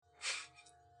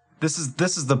this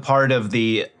is the part of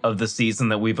the season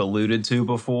that we've alluded to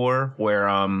before, where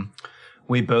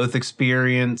we both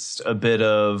experienced a bit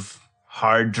of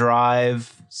hard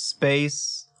drive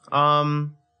space,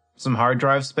 some hard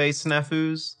drive space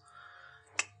snafus.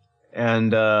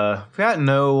 And we got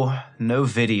no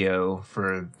video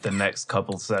for the next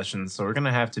couple sessions, so we're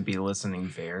gonna have to be listening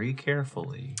very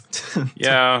carefully.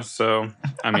 Yeah, so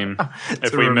I mean,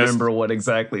 if to we remember what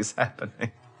exactly is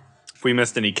happening. If we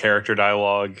missed any character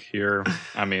dialogue here,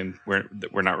 I mean, we're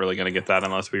not really gonna get that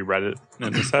unless we read it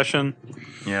in the session.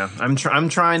 Yeah, I'm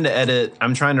trying to edit.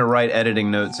 I'm trying to write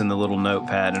editing notes in the little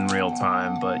notepad in real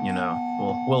time, but you know,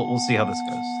 we'll see how this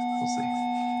goes. We'll see.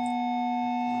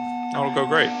 That'll go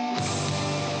great.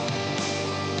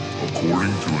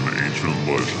 According to an ancient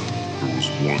legend, there was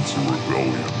once a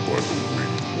rebellion by the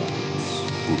Winged Ones,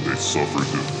 but they suffered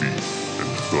defeat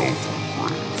and fell from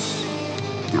grace.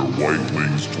 Their white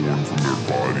wings torn from their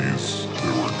bodies, they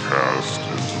were cast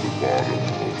into the bottom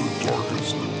of the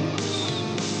darkest abyss.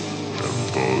 And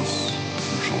thus,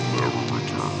 we shall never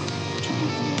return to the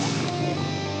glory of Lorne.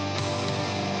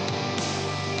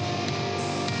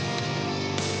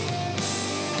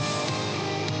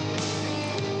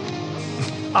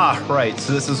 Ah, right.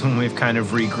 So this is when we've kind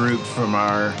of regrouped from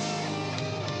our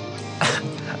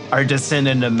descent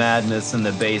into madness in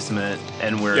the basement,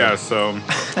 and we're So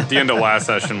at the end of last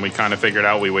session, we kind of figured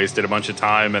out we wasted a bunch of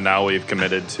time, and now we've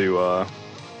committed to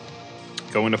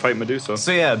going to fight Medusa.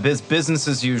 So yeah, business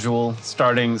as usual.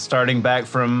 Starting back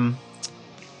from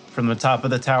the top of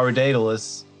the Tower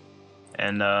Daedalus,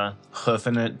 and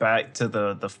hoofing it back to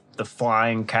the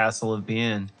flying castle of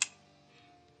Bien.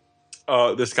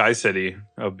 The Sky City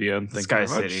of Bien. Sky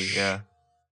City, yeah.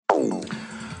 All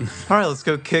right, let's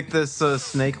go kick this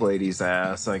snake lady's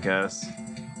ass, I guess.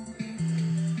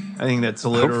 I think that's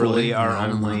literally our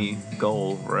only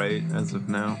goal, right, as of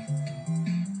now.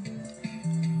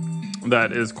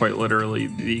 That is quite literally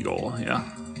the goal, yeah.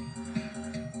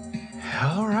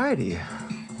 Alrighty.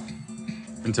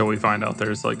 Until we find out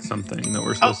there's like something that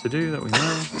we're supposed to do that we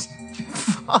know.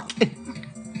 Fucking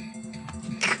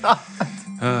God.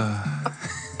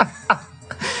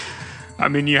 I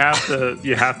mean, you have to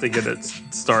get it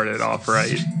started off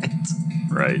right,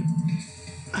 right?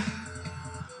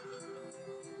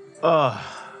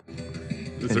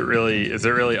 Is it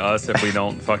really us if we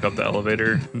don't fuck up the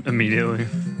elevator immediately?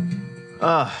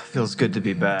 Feels good to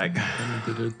be back.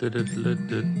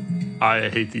 I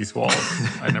hate these walls.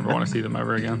 I never want to see them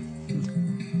ever again.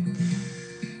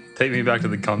 Take me back to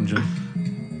the dungeon.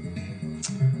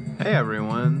 Hey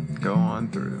everyone, go on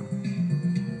through.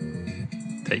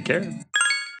 Take care.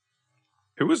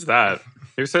 Who was that?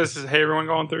 Who says, hey, everyone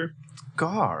going through?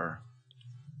 Gar.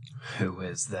 Who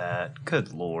is that?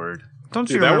 Good lord. Don't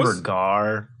Dude, you remember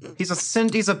Gar? He's a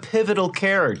pivotal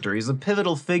character. He's a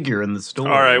pivotal figure in the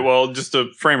story. All right, well, just a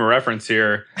frame of reference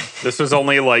here. This was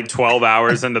only like 12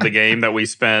 hours into the game that we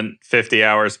spent 50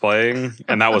 hours playing,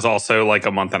 and that was also like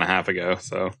a month and a half ago,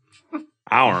 so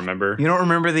I don't remember. You don't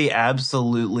remember the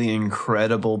absolutely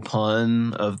incredible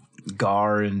pun of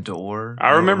Gar and door?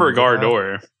 I remember Gar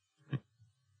door.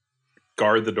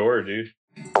 Guard the door, dude.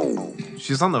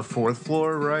 She's on the 4th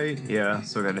floor, right? Yeah,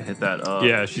 so I gotta hit that up.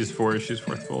 Yeah, she's fourth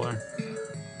floor.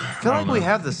 I feel like we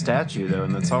have the statue, though,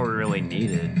 and that's all we really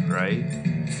needed, right?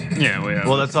 Yeah, we have.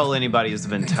 Well, that's all anybody has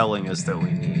been telling us that we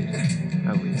need,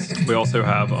 at least. We also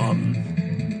have, Oh,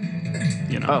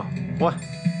 what?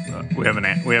 we have an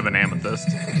amethyst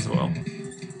as well.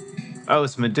 Oh,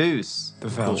 it's Medusa. The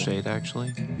Foul Shade,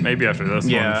 actually. Maybe after this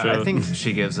one. Yeah, I think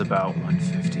she gives about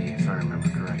 150, if I remember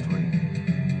correctly.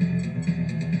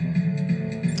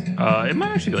 It might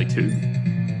actually be like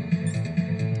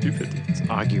 250. It's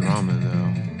Agirama,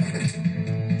 though.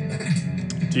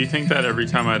 Do you think that Every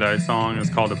Time I Die song is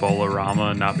called Ebola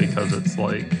Rama, not because it's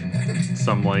like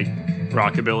some like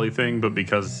rockabilly thing, but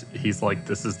because he's like,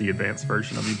 this is the advanced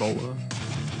version of Ebola?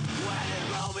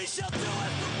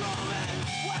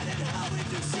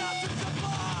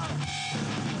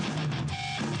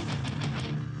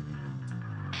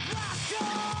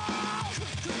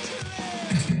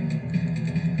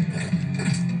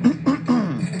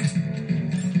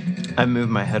 I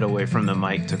moved my head away from the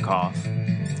mic to cough.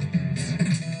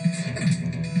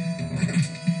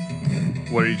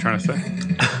 What are you trying to say?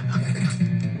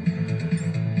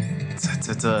 It's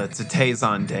a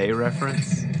Tazon Day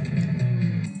reference.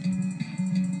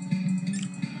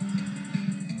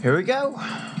 Here we go.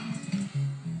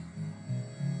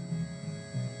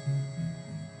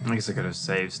 I guess I could have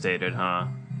save stated, huh?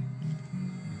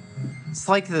 It's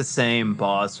like the same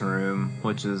boss room,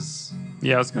 which is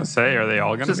Yeah, I was gonna say, are they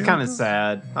all gonna? just be kind like of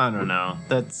sad. I don't know.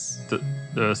 That's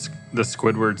this? The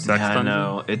Squidward sex Yeah, I dungeon?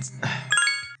 know. It's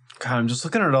God, I'm just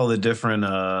looking at all the different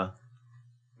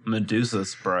Medusa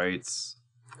sprites.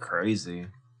 Crazy.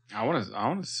 I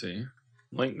want to see.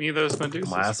 Link me those Medusa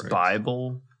Last sprites.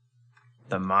 Bible.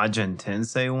 The Majin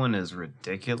Tensei one is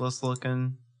ridiculous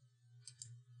looking.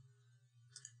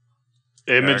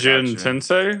 Imogen Yeah, I got you.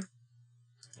 Tensei?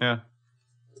 Yeah.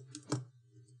 Let's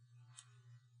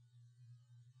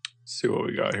see what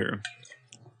we got here.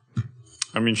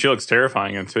 I mean, she looks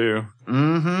terrifying in too.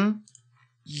 Mm-hmm.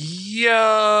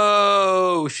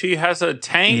 Yo, she has a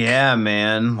tank. Yeah,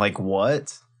 man. Like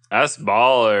what? That's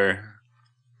baller.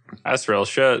 That's real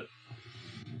shit.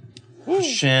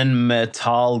 Shin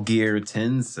Metal Gear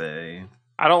Tensei.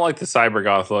 I don't like the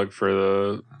cybergoth look for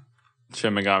the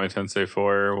Shin Megami Tensei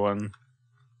 4 one.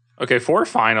 Okay, 4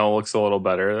 Final looks a little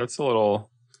better. That's a little...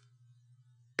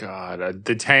 God,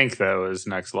 the tank, though, is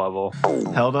next level.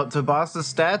 Held up to boss's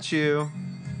statue.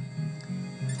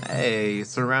 Hey,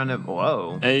 surrounded.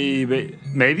 Whoa. Hey,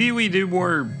 maybe we do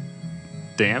more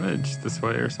damage this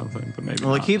way or something, but maybe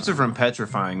Well, it not. keeps her from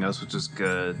petrifying us, which is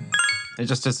good. It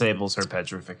just disables her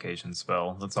petrification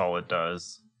spell. That's all it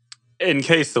does. In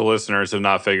case the listeners have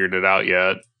not figured it out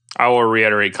yet, I will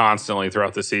reiterate constantly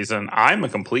throughout the season, I'm a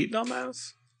complete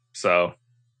dumbass. So,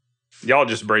 y'all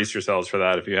just brace yourselves for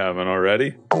that if you haven't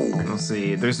already. Let's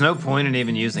see. There's no point in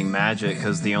even using magic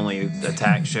because the only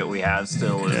attack shit we have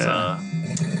still is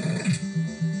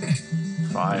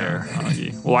fire.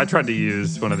 Augie. Well, I tried to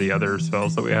use one of the other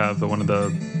spells that we have, the one of the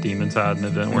demons had, and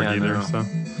it didn't work Yeah, I either. know. So,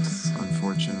 It's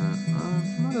unfortunate.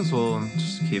 Might as well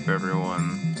just keep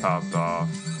everyone topped off.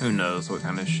 Who knows what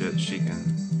kind of shit she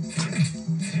can.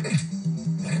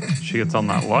 she gets on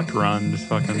that luck run, just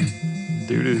fucking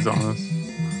doo-doos on us.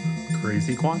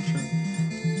 Crazy Quantia.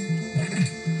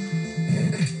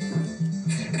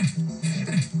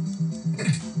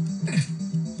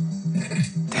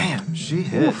 Damn, she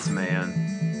hits,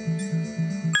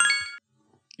 man.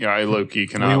 Yeah, I Loki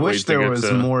cannot We wait wish to there get was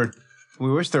to... more.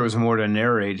 We wish there was more to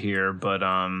narrate here, but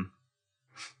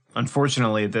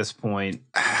unfortunately, at this point,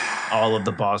 all of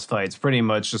the boss fights pretty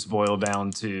much just boil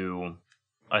down to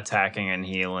attacking and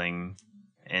healing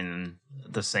in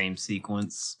the same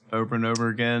sequence over and over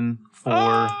again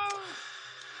for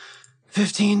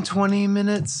 15, 20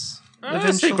 minutes.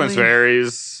 The sequence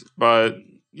varies, but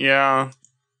yeah,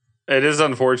 it is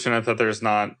unfortunate that there's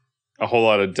not a whole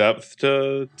lot of depth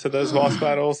to those boss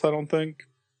battles, I don't think.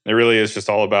 It really is just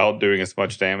all about doing as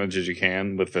much damage as you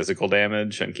can with physical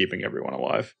damage and keeping everyone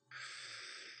alive.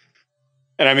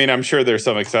 And I mean, I'm sure there's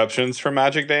some exceptions for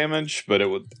magic damage, but it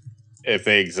would, if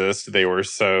they exist, they were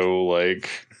so like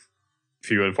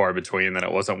few and far between that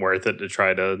it wasn't worth it to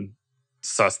try to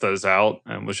suss those out,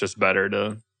 and it was just better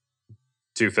to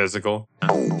do physical.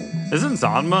 Isn't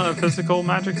Zanma a physical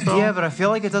magic spell? Yeah, but I feel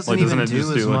like it doesn't Like, doesn't even it just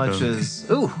do as do, like, much a- as.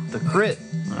 Ooh, the crit.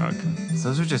 Okay.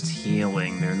 Those are just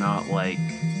healing. They're not like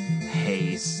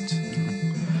haste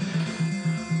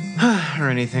or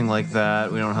anything like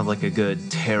that. We don't have like a good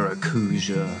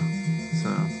Terrakuja. So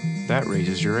That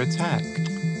raises your attack.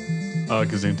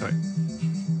 Gesundheit.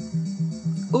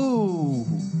 ooh,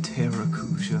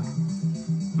 Terrakuja.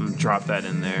 Drop that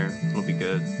in there. It'll be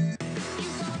good.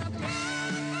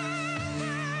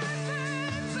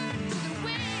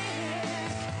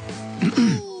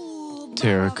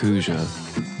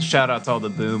 Terrakuja. Shout out to all the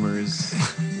boomers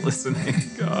listening.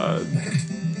 God.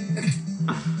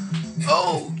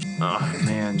 Oh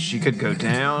man, she could go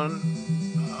down.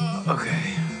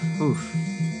 Okay. Oof.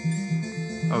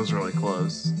 That was really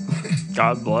close.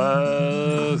 God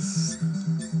bless.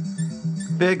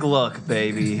 Big luck,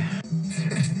 baby.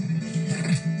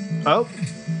 Oh.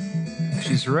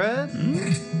 She's red.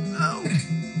 No.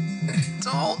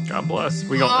 Don't. God bless.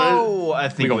 We gon' Oh, I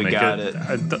we think gonna we make got it.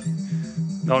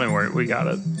 Don't even worry, we got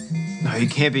it. No, you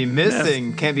can't be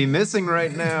missing. Can't be missing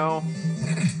right now.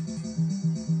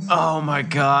 Oh my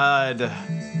god.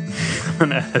 I'm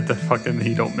gonna hit the fucking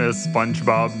he don't miss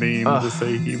SpongeBob meme Ugh. to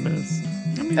say he missed.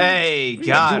 I mean, Hey, we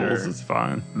got duels, her. It's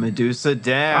fine. Medusa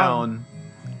down.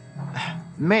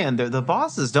 Man, the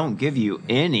bosses don't give you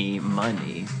any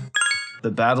money.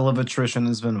 The battle of attrition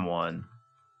has been won.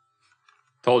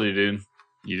 Told you, dude.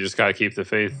 You just gotta keep the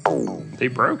faith. They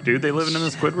broke, dude. They living in the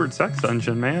Squidward sex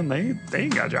dungeon, man. They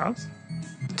ain't got jobs.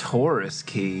 Taurus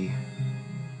key.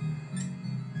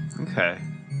 Okay.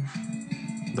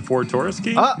 The 4 Taurus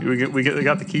key? Ah. We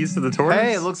got the keys to the Taurus?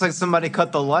 Hey, it looks like somebody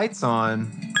cut the lights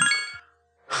on.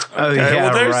 Oh Okay,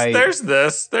 yeah, well, right. there's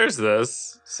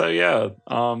this. So yeah,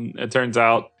 it turns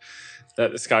out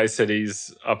that the Sky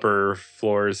City's upper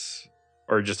floors,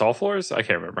 or just all floors, I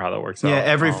can't remember how that works out. Yeah,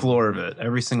 every floor of it,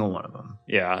 every single one of them.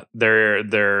 Yeah,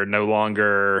 they're no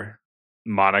longer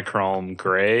monochrome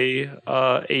gray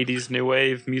 80s new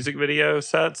wave music video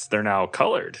sets, they're now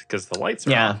colored because the lights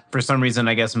are Yeah, on. for some reason,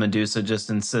 I guess Medusa just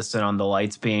insisted on the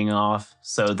lights being off.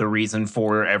 So the reason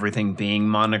for everything being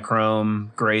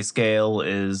monochrome grayscale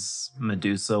is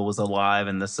Medusa was alive,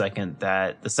 and the second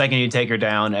you take her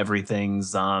down,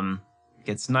 everything's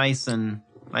gets nice and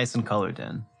colored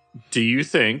in. Do you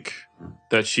think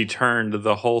that she turned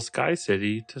the whole Sky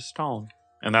City to stone?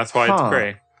 And that's why it's Huh.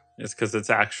 gray. It's because it's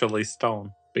actually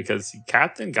stone. Because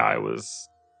Captain Guy was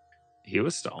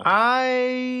stone.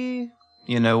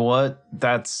 You know what?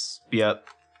 That's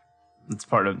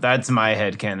that's my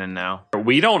headcanon now.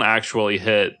 We don't actually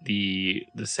hit the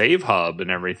save hub and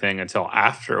everything until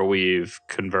after we've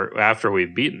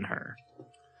beaten her.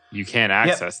 You can't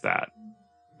access that.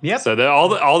 Yep. So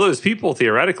all those people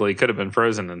theoretically could have been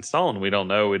frozen in stone. We don't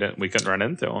know. We couldn't run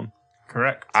into them.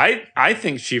 Correct. I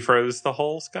think she froze the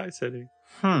whole Sky City.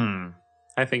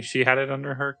 I think she had it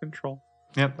under her control.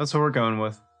 Yep, that's what we're going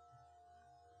with.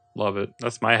 Love it.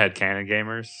 That's my headcanon,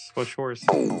 gamers. What's yours?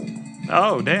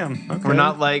 Oh, damn. Okay. We're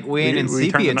not like we ain't in we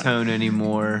turned sepia the tone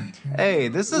anymore. Hey,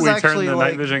 this is we actually turned the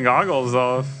like night vision goggles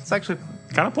off. it's actually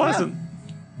Kind of pleasant.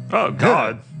 Oh,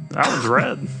 God. That one's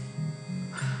red.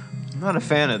 I'm not a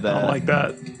fan of I that. don't like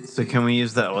that. So can we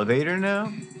use the elevator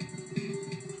now?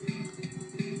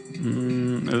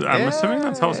 I'm assuming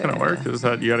that's how it's going to work, is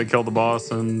that you got to kill the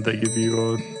boss and they give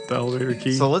you the elevator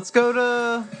key. So let's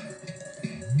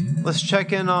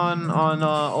check in on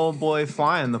old boy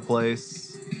flying the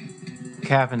place.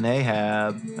 Captain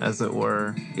Ahab, as it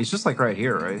were. He's just like right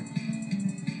here, right?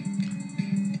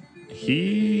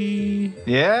 He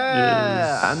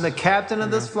Yeah, is- I'm the captain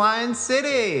of this flying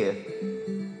city.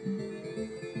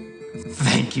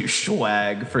 Thank you,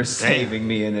 Schwag, for saving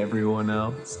me and everyone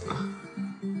else.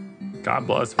 God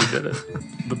bless, we did it.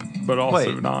 But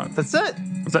also Wait, not. That's it.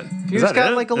 Is that, You is just that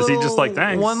got it? like a Is little he just like,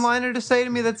 thanks? one-liner to say to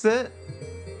me. That's it.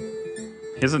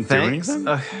 He doesn't Thanks. do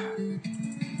anything?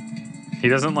 He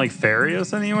doesn't like ferry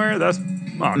us anywhere? That's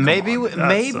come Maybe on.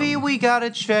 maybe we gotta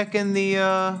check in the.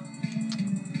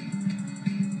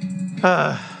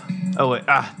 Oh wait!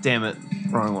 Damn it!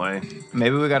 Wrong way.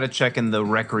 Maybe we gotta check in the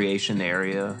recreation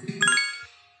area.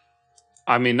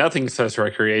 I mean, nothing says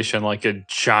recreation like a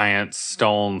giant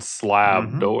stone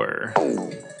slab door.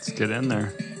 Let's get in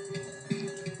there.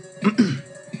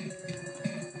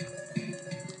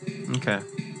 Okay.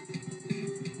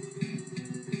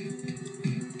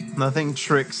 Nothing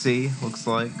tricksy, looks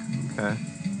like. Okay.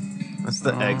 That's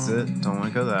the exit. Don't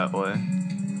want to go that way.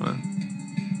 What?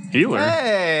 Healer.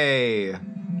 Hey!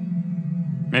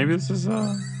 Maybe this is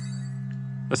a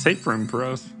safe room for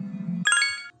us.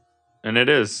 And it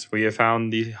is. We have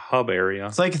found the hub area.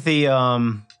 It's like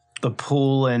the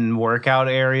pool and workout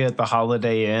area at the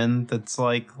Holiday Inn that's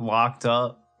like locked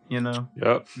up, you know?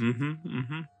 Yep.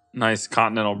 Nice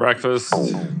continental breakfast.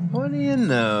 What do you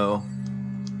know?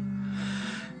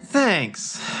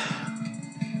 Thanks.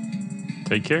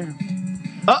 Take care.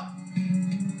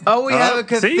 Oh, we have a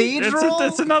See? cathedral?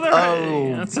 It's another.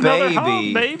 Oh, it's another baby.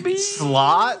 hub, baby.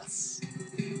 Slots?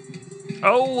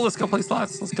 Oh, let's go play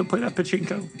slots. Let's go play that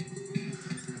pachinko.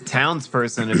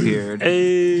 Townsperson appeared.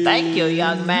 Hey. Thank you,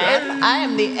 young man. I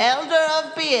am the Elder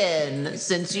of Bien.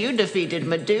 Since you defeated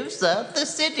Medusa, the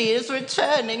city is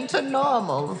returning to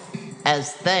normal.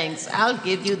 As thanks, I'll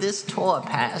give you this tour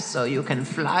pass so you can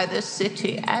fly the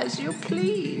city as you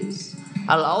please.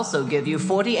 I'll also give you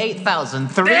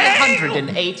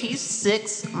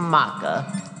 48,386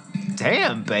 maca.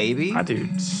 Damn, baby.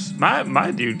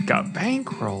 My dude got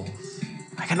bankrolls.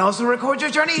 I can also record your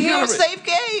journey here. Safe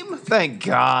game. Thank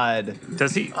God.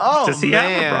 Does he? Oh, does he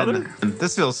man. have a brother?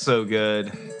 This feels so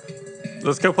good.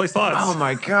 Let's go play slots. Oh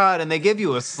my God. And they give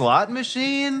you a slot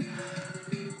machine?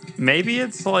 Maybe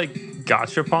it's like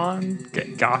gashapon,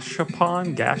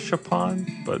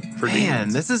 but for Man,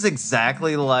 demons. this is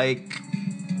exactly like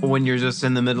when you're just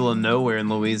in the middle of nowhere in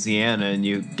Louisiana and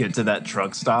you get to that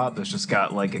truck stop that's just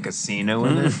got like a casino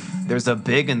in it. There's a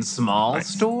big and small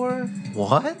store?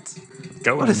 What?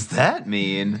 Go What in. does that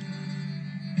mean?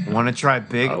 Want to try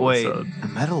big? Oh, Wait, it's a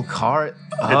metal cart?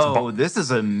 It's Oh, this is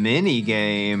a mini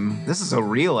game. This is a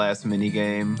real ass mini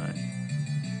game.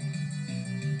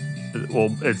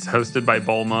 Well, it's hosted by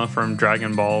Bulma from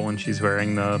Dragon Ball when she's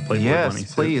wearing the Playboy bunny Yes, suit.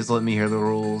 please let me hear the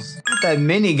rules. That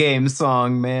mini game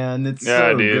song, man, it's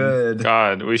Yeah, so dude. good.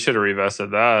 God, we should have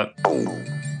revested that.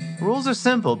 Rules are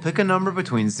simple. Pick a number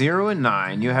between 0 and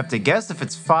 9. You have to guess if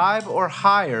it's 5 or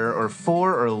higher or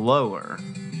 4 or lower.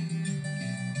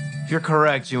 If you're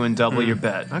correct, you win double your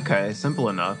bet. Okay, simple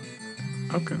enough.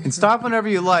 Okay. You can stop whenever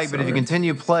you like, but if you Sorry.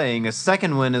 continue playing, a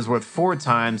second win is worth 4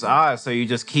 times. So you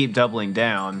just keep doubling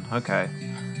down. Okay.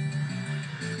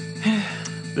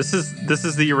 This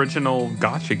is the original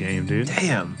gotcha game, dude.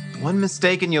 Damn. One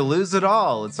mistake and you lose it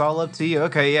all. It's all up to you.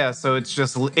 Okay, yeah. So it's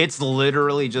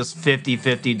literally just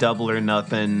 50-50 double or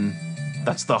nothing.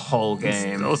 That's the whole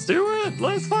game. Let's do it.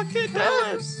 Let's fucking do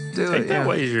it. Do Take it, that yeah.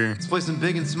 wager. Let's play some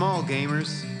big and small,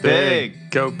 gamers. Big.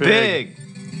 Go big.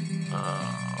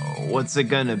 What's it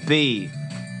gonna be?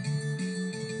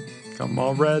 Come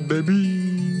on, red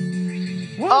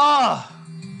baby. Oh!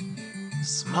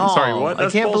 Small. I'm sorry, what? I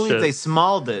That's can't bullshit. believe they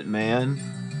smalled it, man.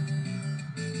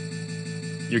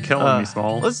 You're killing me,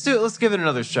 small. Let's do it. Let's give it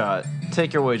another shot.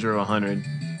 Take your wager of 100.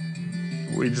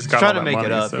 We just got try all to that make money,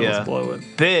 it up, so yeah. let's blow it.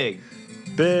 Big.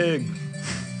 Big.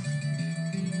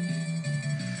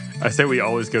 I say we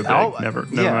always go big. Oh,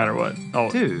 No yeah. matter what. Oh,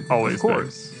 Dude, always of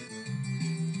course.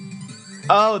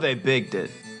 Oh, they bigged it.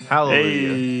 big.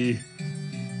 Hallelujah. Hey.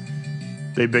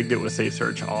 They bigged it with safe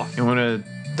search off. You want to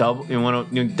double? You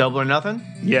want to double or nothing?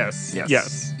 Yes. Yes.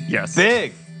 Yes. Yes.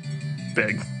 Big.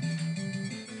 Big.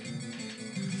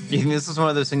 You think this is one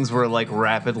of those things where like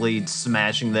rapidly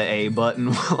smashing the A button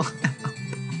will?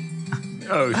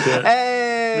 Oh shit.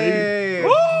 Hey!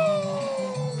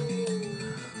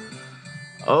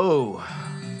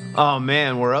 Oh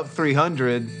man, we're up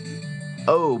 300.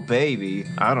 Oh baby,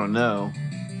 I don't know.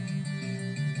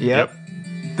 Yep.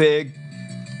 Big.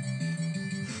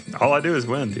 All I do is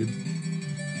win, dude.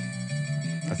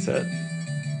 That's it.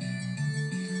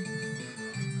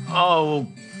 Oh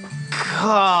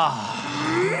god.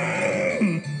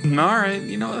 All right,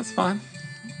 you know that's fine.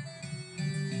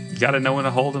 You got to know when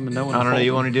to hold them and know when to I don't know. fold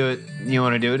You them. want to do it? You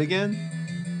want to do it again?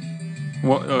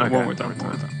 One Okay, more time. One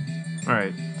more time. All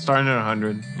right, starting at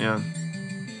 100. Yeah.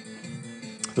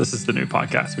 This is the new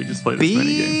podcast. We just played this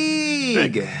mini game.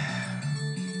 Big.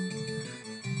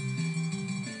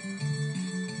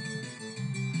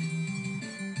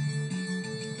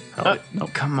 Hell yeah.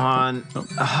 Nope. Come on. Nope.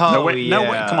 Oh, No way. yeah.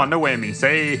 No way. Come on. No whammies.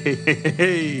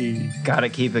 Hey. Gotta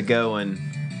keep it going.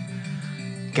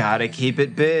 Gotta keep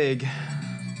it big.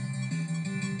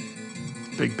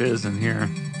 Big biz in here.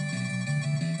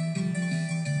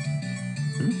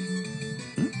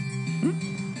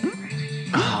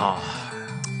 Oh,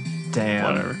 damn.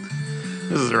 Whatever.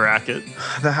 This is a racket.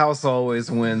 The house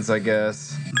always wins, I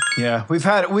guess. Yeah, we've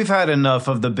had enough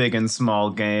of the big and small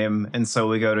game, and so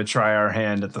we go to try our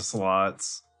hand at the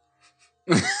slots.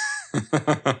 I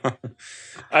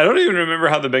don't even remember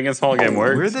how the big and small game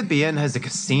works. Where the BN has a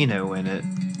casino in it.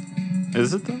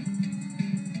 Is it though?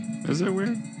 Is it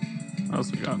weird? What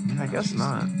else we got? I guess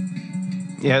not.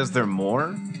 Yeah, is there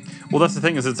more? Well, that's the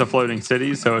thing is it's a floating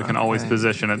city, so it can always Okay.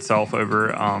 position itself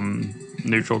over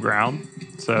neutral ground.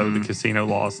 So the casino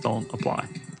laws don't apply.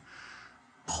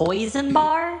 Poison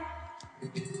bar?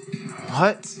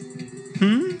 What?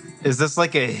 Is this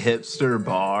like a hipster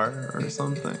bar or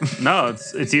something? No,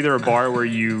 it's either a bar where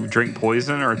you drink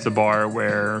poison or it's a bar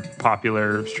where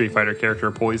popular Street Fighter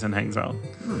character Poison hangs out.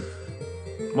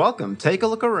 Welcome. Take a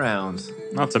look around.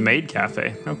 No, it's a maid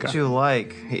cafe. Okay. What you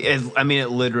like? I mean, it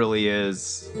literally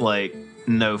is like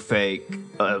no fake.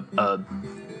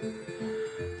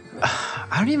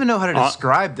 I don't even know how to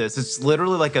describe this. It's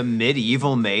literally like a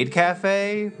medieval maid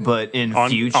cafe, but in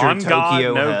future on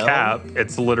Tokyo God, no hell. cap.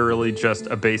 It's literally just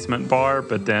a basement bar,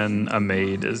 but then a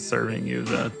maid is serving you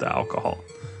the alcohol.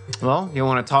 Well, you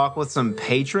want to talk with some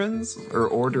patrons or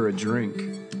order a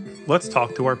drink? Let's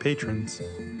talk to our patrons.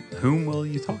 Whom will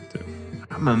you talk to?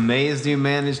 I'm amazed you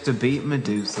managed to beat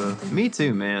Medusa. Me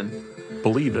too, man.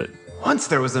 Believe it. Once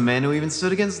there was a man who even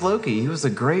stood against Loki. He was a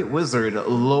great wizard,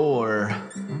 lore.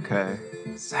 Okay.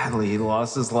 Sadly, he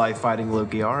lost his life fighting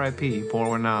Loki. R.I.P. Pour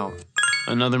one out.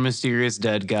 Another mysterious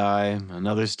dead guy,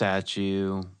 another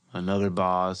statue, another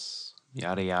boss,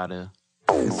 yada yada.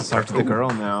 Let's talk to the girl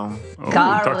now. Oh,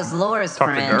 Gar was Lore's talk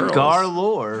to friend. girls. Gar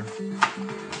lore.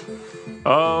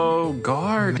 Oh,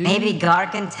 Gar, dude. Maybe Gar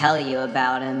can tell you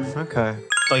about him. Okay.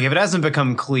 Like, if it hasn't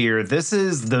become clear, this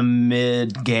is the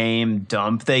mid-game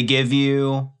dump they give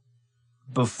you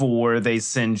before they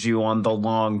send you on the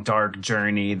long, dark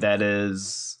journey that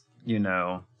is, you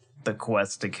know, the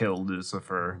quest to kill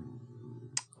Lucifer,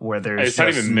 where there's It's not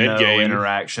just even no mid-game.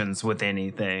 interactions with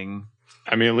anything.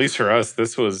 I mean, at least for us,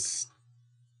 this was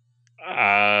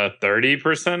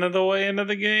 30% of the way into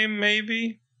the game,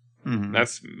 maybe. Mhm.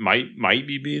 That's might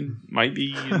be being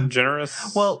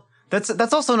generous. Well,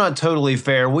 that's also not totally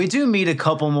fair. We do meet a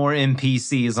couple more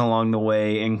NPCs along the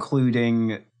way,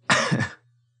 including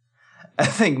I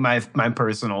think my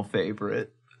personal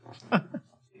favorite.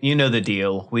 You know the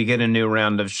deal. We get a new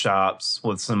round of shops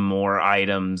with some more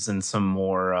items and some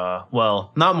more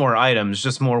well, not more items,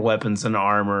 just more weapons and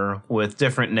armor with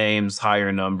different names,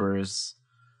 higher numbers.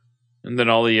 and then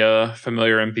all the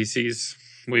familiar NPCs.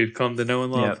 we've come to know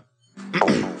and love.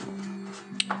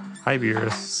 Hi,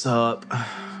 Beerus. Sup?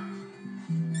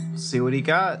 See what he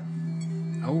got.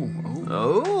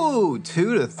 Oh,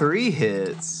 2 to 3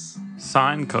 hits.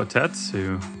 Sign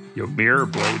Kotetsu. Your mirror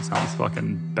blade sounds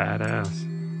fucking badass.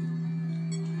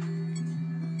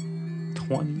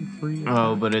 23.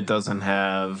 Oh, but it doesn't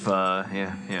have.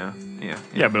 Yeah.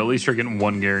 Yeah, but at least you're getting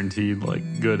one guaranteed,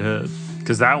 like, good hit.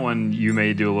 Because that one, you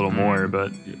may do a little more,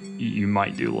 but you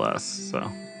might do less. So,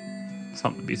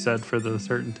 something to be said for the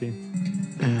certainty.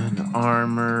 And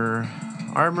armor.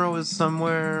 Armor was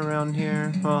somewhere around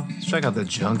here. Well, let's check out the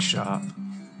junk shop.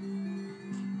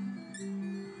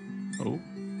 Oh.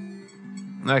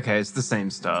 Okay, it's the same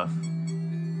stuff.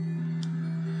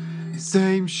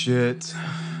 Same shit.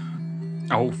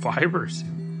 Oh, fibers.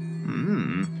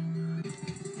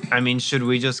 I mean, should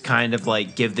we just kind of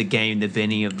like give the game the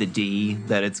Benny of the D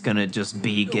that it's gonna just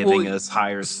be giving us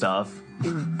higher stuff?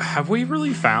 Have we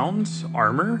really found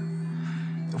armor?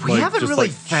 We Like, haven't just, really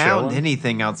like, found chilling?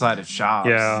 anything outside of shops.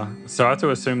 Yeah. So I have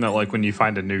to assume that, like, when you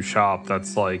find a new shop,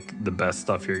 that's, like, the best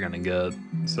stuff you're going to get.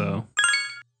 So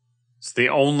it's the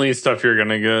only stuff you're going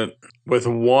to get, with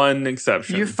one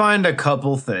exception. You find a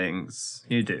couple things.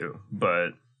 You do,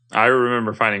 but I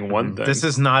remember finding one thing. this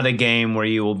is not a game where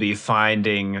you will be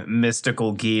finding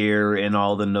mystical gear in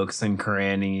all the nooks and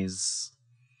crannies.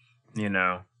 You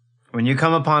know, when you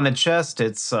come upon a chest,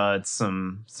 it's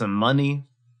some money,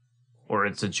 or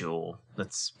it's a jewel.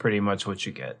 That's pretty much what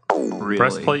you get. Really.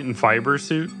 Breastplate and fiber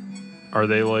suit? Are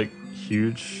they, like,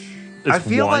 huge? I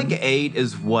feel one? like 8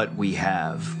 is what we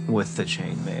have with the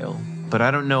chainmail, but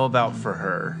I don't know about for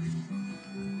her.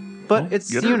 But Well, it's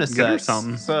get her unisex,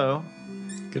 something. so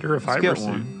Get her a let's fiber get suit.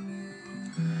 one.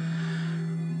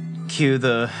 Cue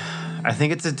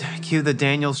the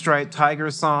Daniel Stripe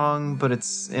Tiger song, but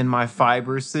it's in my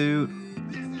fiber suit.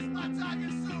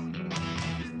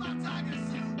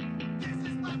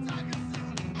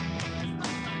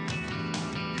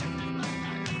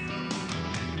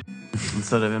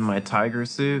 Instead of in my tiger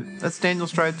suit. That's Daniel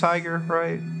Stripe Tiger,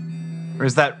 right? Or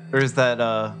is that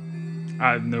I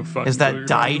have no fucking is clue that what you're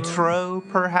talking about.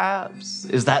 Ditro, perhaps?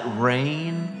 Is that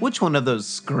Rain? Which one of those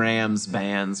Scrams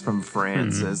bands from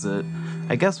France is it?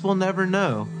 I guess we'll never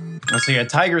know. So yeah,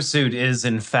 Tiger Suit is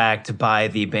in fact by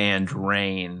the band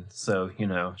Rain. So, you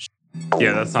know,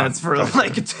 Yeah, that's not. that's for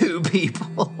like 2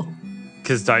 people.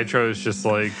 Because Ditro is just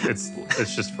like, it's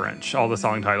just French. All the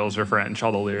song titles are French.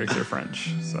 All the lyrics are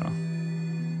French. So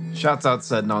Shouts out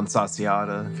said non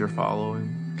satiata if you're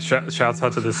following. shouts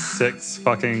out to the 6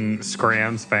 fucking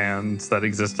Scrams fans that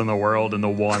exist in the world and the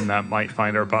one that might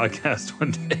find our podcast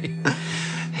one day.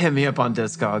 Hit me up on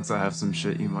Discogs. I have some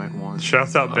shit you might want.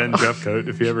 Shouts out Ben Jeffcoat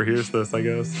if he ever hears this, I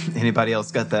guess. Anybody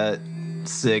else got that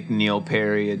sick Neil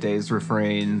Perry A Day's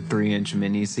Refrain 3-inch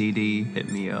mini CD? Hit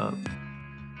me up.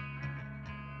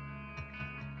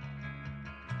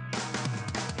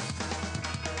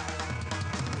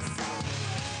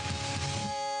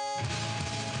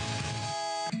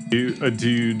 A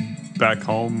dude back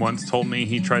home once told me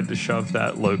he tried to shove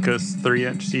that Locust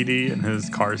 3-inch CD in his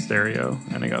car stereo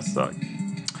and it got stuck.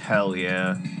 Hell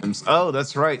yeah. Oh,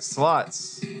 that's right.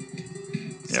 Slots.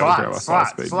 Yeah, we'll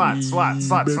Slots. baby.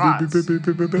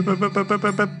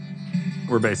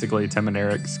 We're basically Tim and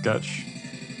Eric sketch.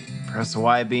 Press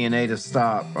Y, B, and A to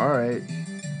stop. All right.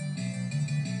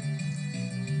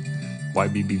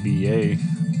 YBBBA.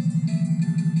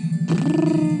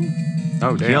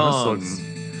 Oh, damn. Young.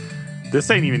 This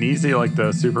ain't even easy like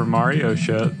the Super Mario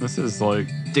shit. This is like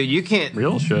Dude, you can't.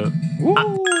 real shit.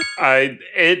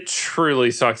 It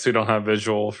truly sucks we don't have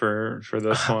visual for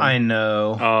this one. I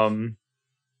know.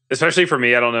 Especially for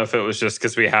me, I don't know if it was just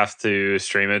because we have to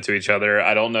stream it to each other.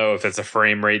 I don't know if it's a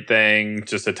frame rate thing,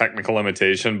 just a technical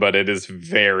limitation, but it is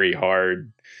very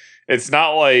hard. It's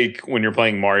not like when you're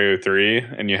playing Mario 3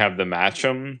 and you have the match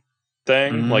 'em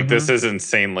thing. Like, this is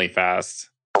insanely fast.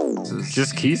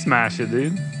 Just key smash it,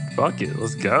 dude. Fuck it.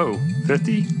 Let's go.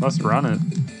 50? Let's run it.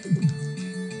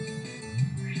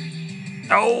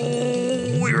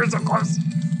 Oh, we were so close.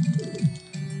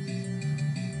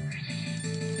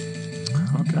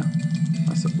 Okay.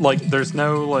 Like, there's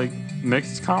no, like,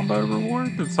 mixed combo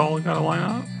reward? It's all gotta line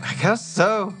up? I guess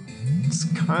so. It's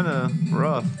kind of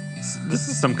rough. This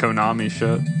is some Konami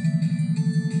shit.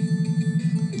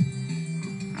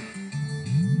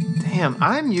 Damn,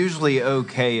 I'm usually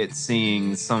okay at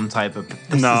seeing some type of.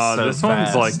 This No, is so this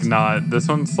one's fast. like not. This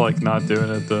one's like not doing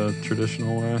it the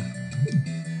traditional way.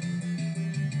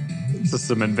 This is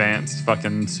some advanced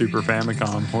fucking Super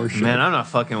Famicom horseshit. Man, I'm not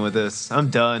fucking with this. I'm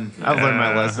done. I've learned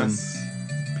my lesson.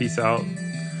 Peace out.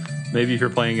 Maybe if you're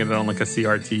playing it on like a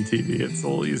CRT TV, it's a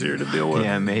little easier to deal with.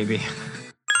 Yeah, maybe.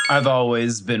 I've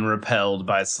always been repelled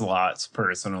by slots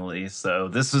personally, so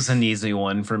this was an easy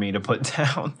one for me to put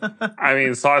down. I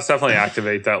mean, slots definitely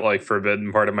activate that like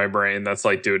forbidden part of my brain. That's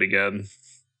like do it again,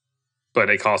 but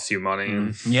it costs you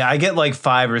money. Yeah, I get like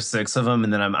 5 or 6 of them,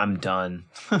 and then I'm done.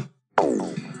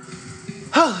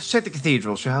 Let's check the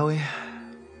cathedral, shall we?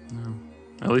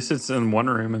 At least it's in one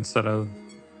room instead of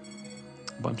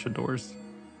a bunch of doors.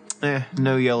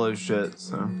 No yellow shit,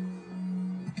 so.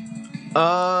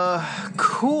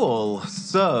 Cool.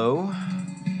 So,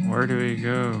 Where do we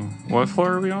go? What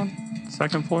floor are we on?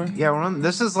 Second floor? yeah, we're on.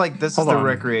 This is Hold the on.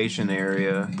 recreation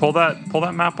area. Pull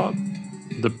that map up.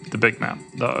 The big map,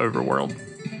 the overworld.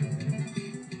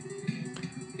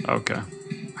 Okay.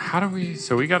 How do we?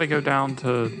 So we got to go down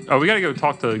to. Oh, we got to go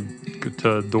talk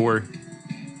to Door.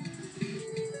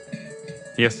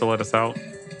 He has to let us out.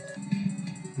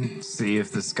 See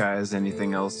if this guy has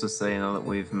anything else to say now that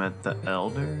we've met the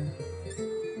elder.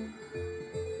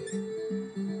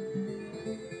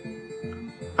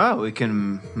 Oh, we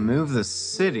can move the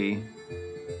city.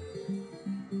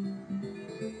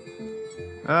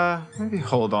 Maybe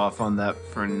hold off on that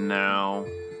for now.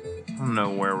 I don't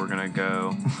know where we're gonna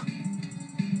go.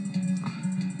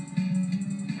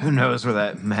 Who knows where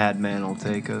that madman will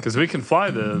take us? Because we can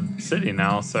fly the city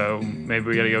now, so maybe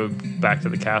we got to go back to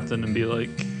the captain and be like,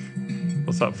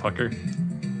 "What's up, fucker?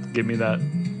 Give me that."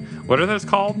 What are those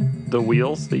called? The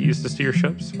wheels that you use to steer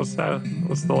ships? What's that?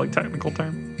 What's the like technical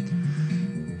term?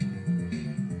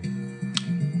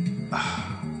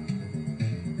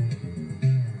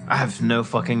 I have no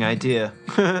fucking idea.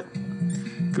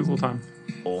 Google time.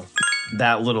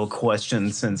 That little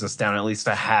question sends us down at least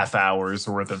a half hour's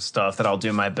worth of stuff that I'll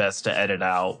do my best to edit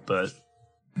out, but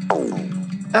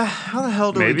How the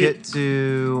hell do Maybe- we get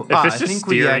to? If it's I just think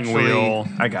we steering actually. wheel-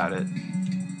 I got it.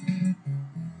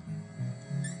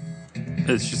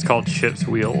 It's just called ship's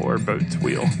wheel or boat's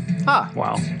wheel. Ah,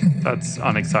 Wow, that's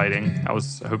unexciting. I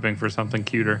was hoping for something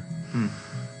cuter.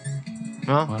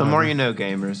 well, the more you know,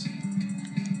 gamers.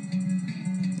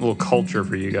 A little culture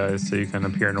for you guys so you can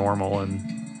appear normal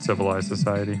in civilized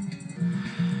society.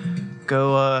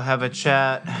 Go have a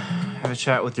chat. Have a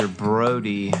chat with your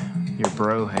Brody, your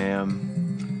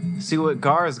Broham. See what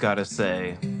Gar's got to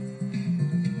say.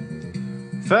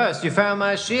 First, you found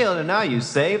my shield, and now you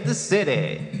saved the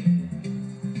city.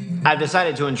 I've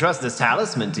decided to entrust this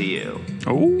talisman to you.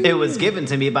 Oh, It was given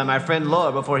to me by my friend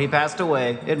Lore before he passed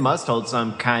away. It must hold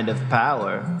some kind of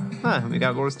power. Huh, we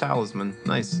got Lore's talisman.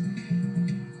 Nice.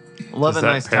 Love does a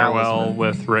that nice pair well talisman.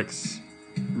 with Rick's?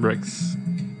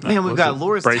 Man, we've what's got it?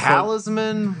 Lore's Bracelet?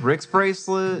 talisman, Rick's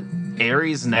bracelet,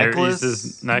 Ares necklace.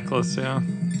 Ares' necklace, yeah.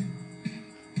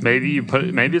 Maybe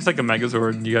it's like a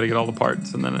Megazord. And you got to get all the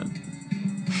parts, and then it.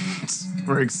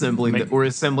 We're assembling Make-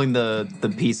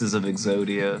 the pieces of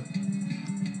Exodia,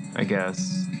 I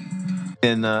guess.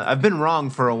 And I've been wrong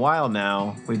for a while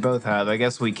now. We both have. I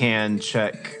guess we can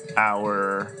check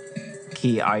our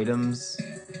key items.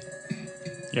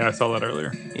 Yeah, I saw that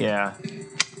earlier. Yeah.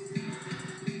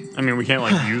 I mean, we can't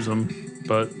like use them,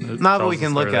 but it Not but tells we can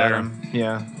us look they're at there. them.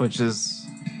 Yeah, which is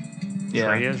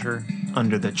Treasure.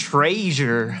 under the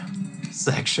treasure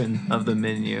section of the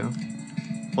menu.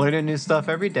 Learning new stuff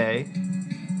every day.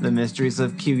 The mysteries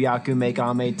of Kyoyaku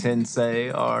Megame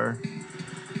Tensei are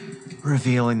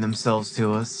revealing themselves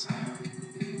to us.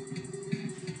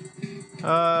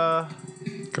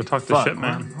 Go talk to Fuck, ship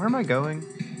man. Where am I going?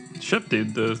 Ship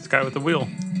dude, the guy with the wheel.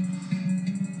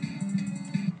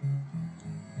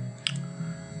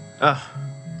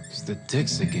 It's the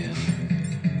dicks again.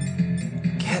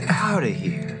 Get out of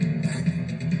here.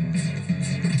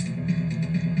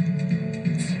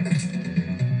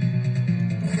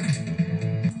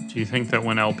 Do you think that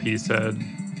when LP said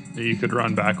that you could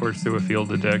run backwards through a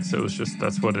field of dicks, it was just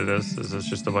that's what it is? Is it's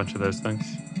just a bunch of those things?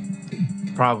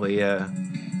 Probably, yeah.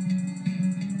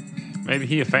 Maybe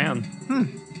he a fan.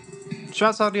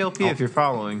 Shouts out to LP if you're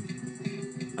following.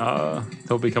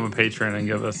 He'll become a patron and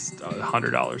give us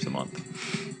 $100 a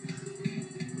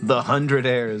month. The 100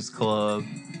 Airs Club.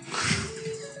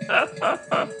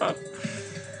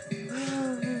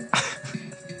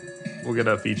 We'll get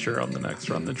a feature on the next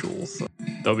Run the Jewels.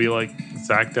 They'll be like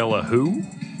Zach Della who,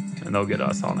 and they'll get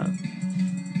us on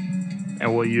it.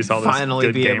 And we'll use all this Finally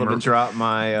good be gamer. able to drop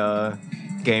my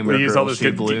gamer We use all girl, this she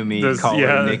good blew me, this- call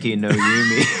yeah. her Nikki no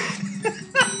Yumi.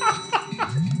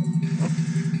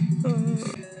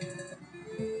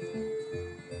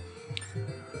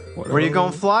 Where you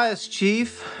gonna fly us,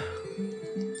 Chief?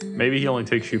 Maybe he only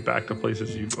takes you back to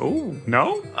places you. Oh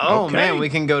no! Oh Okay. man, we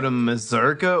can go to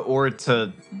Mazurka or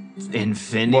to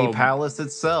Infinity Well, Palace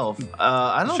itself.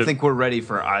 I don't should- think we're ready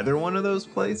for either one of those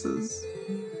places.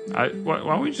 Why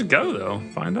don't we just go though?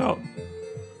 Find out.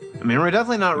 I mean, we're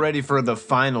definitely not ready for the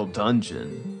final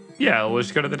dungeon. Yeah, we'll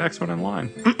just go to the next one in line.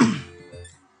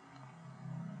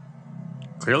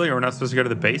 Clearly, we're not supposed to go to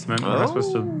the basement. We're not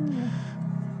supposed to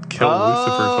kill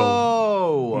Lucifer.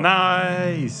 Oh!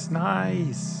 Nice.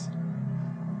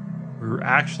 We're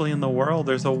actually in the world.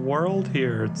 There's a world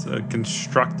here. It's a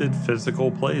constructed physical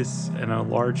place in a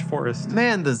large forest.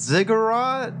 Man, the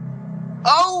ziggurat?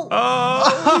 Oh!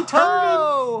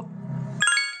 Oh!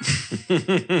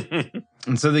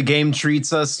 And so the game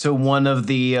treats us to one of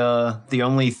the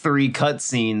only 3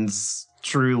 cutscenes,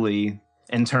 truly,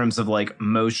 in terms of like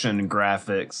motion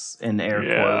graphics in air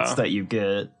quotes that you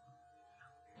get.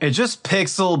 It just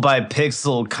pixel by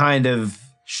pixel kind of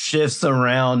shifts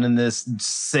around in this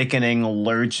sickening,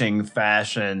 lurching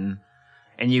fashion.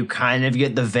 And you kind of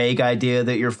get the vague idea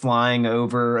that you're flying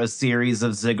over a series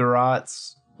of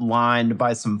ziggurats lined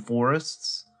by some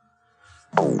forests.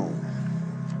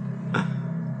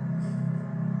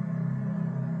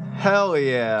 Hell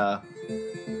yeah.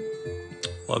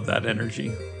 Love that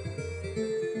energy.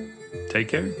 Take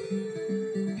care.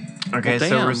 Okay, Well,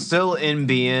 so we're damn. still in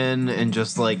BN and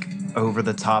just like over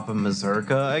the top of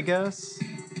Mazurka, I guess.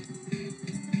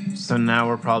 So now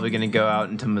we're probably gonna go out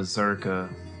into Mazurka.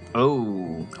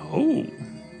 Oh. Oh.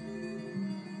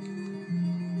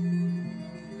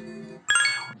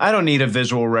 I don't need a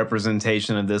visual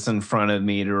representation of this in front of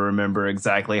me to remember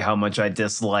exactly how much I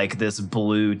dislike this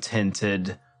blue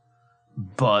tinted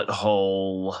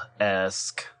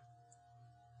butthole-esque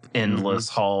endless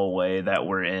hallway that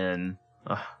we're in.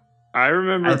 Ugh. I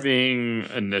remember being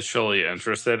initially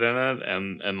interested in it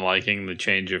and liking the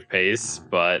change of pace,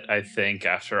 but I think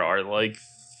after our like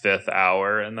 5th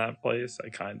hour in that place, I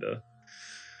kind of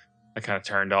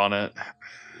turned on it.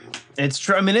 It's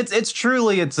true. I mean, it's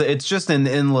truly it's just an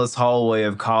endless hallway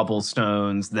of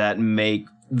cobblestones that make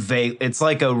it's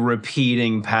like a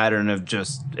repeating pattern of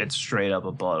just it's straight up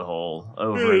a butthole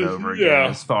over and over again, Yeah.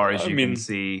 as far as I you mean, can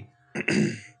see.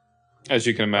 As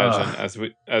you can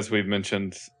imagine, as we've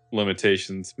mentioned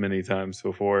limitations many times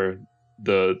before,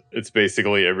 it's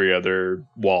basically every other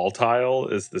wall tile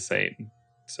is the same.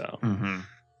 So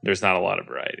there's not a lot of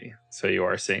variety. So you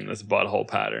are seeing this butthole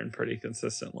pattern pretty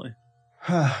consistently.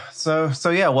 So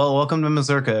yeah, well, welcome to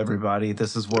Mazurka, everybody.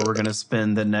 This is where we're gonna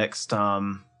spend the next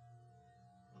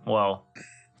well,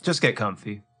 just get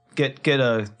comfy. Get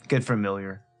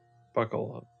familiar.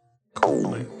 Buckle up.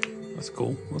 Cool. That's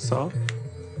cool. What's up?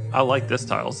 I like this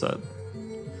tile set.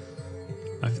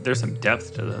 There's some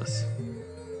depth to this.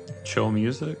 Chill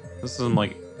music. This is some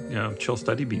like, chill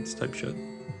study beats type shit.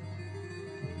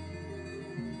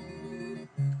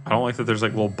 I don't like that there's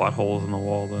like little buttholes in the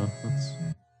wall though.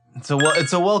 It's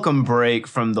a welcome break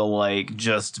from the like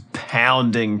just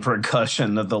pounding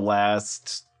percussion of the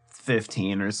last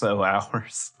 15 or so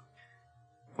hours.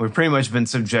 We've pretty much been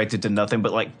subjected to nothing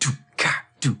but like do-ka,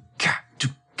 do-ka,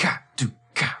 do-ka,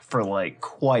 do-ka for like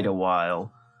quite a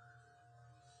while.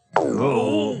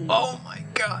 Oh my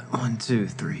god. 1, 2,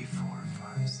 3, 4,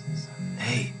 5, 6, 7,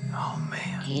 8. Oh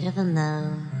man. 8 of them,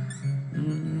 though.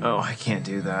 Oh, I can't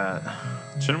do that.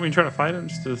 Shouldn't we try to fight them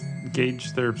just to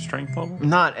gauge their strength level?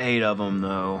 Not 8 of them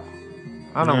though.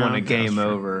 I don't Yeah, want to that's game true.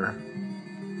 over.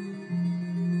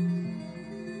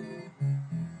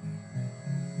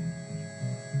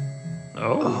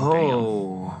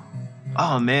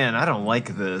 Oh man, I don't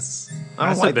like this. I don't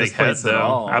That's like a big this place head at though.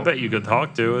 all. I bet you could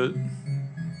talk to it.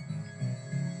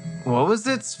 What was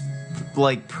its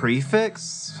like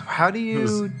prefix? How do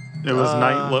you? It was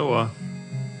Night Loa.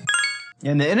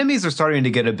 And the enemies are starting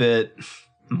to get a bit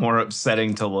more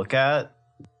upsetting to look at.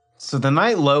 So the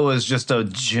Night Loa is just a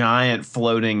giant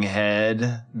floating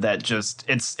head that just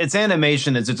its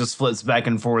animation is it just flips back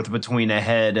and forth between a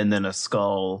head and then a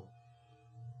skull.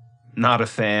 Not a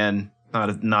fan.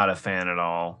 Not a fan at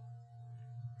all.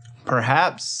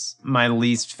 Perhaps my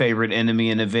least favorite enemy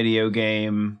in a video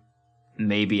game,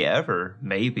 maybe ever.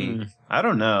 Maybe. I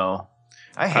don't know.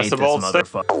 I hate That's a this bold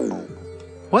motherfucker.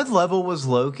 What level was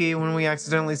Loki when we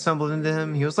accidentally stumbled into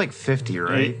him? He was like 50,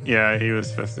 right? Yeah, he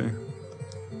was 50. I'm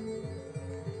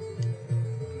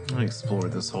gonna explore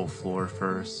this whole floor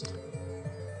first.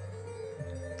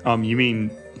 You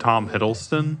mean Tom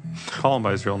Hiddleston? Call him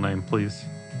by his real name, please.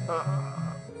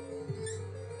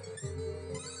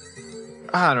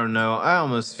 I don't know. I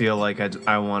almost feel like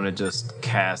I want to just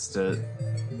cast it.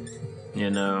 You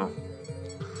know?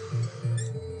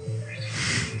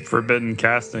 Forbidden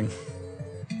casting.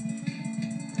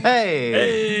 Hey!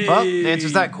 Hey! Well,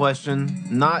 answers that question.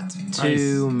 Not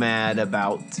too mad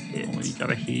about it. Well, you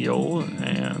gotta heal,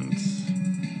 and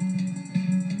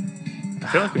I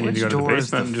feel like we need to go to the Which door is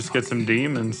basement the and just get some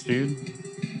demons, dude.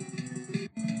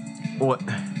 What?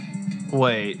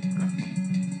 Wait.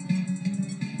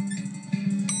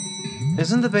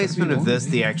 Isn't the basement of this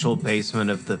the actual basement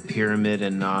of the pyramid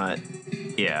and not...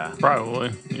 Yeah.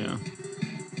 Probably, yeah.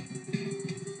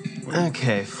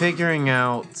 Okay, figuring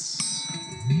out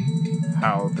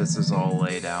how this is all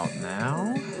laid out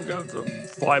now. We got to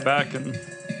fly back and...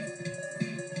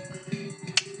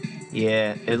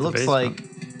 Yeah, it looks basement. like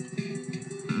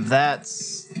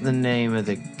that's the name of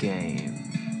the game.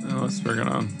 Unless we're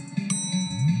gonna...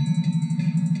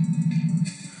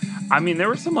 I mean, there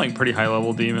were some like pretty high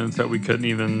level demons that we couldn't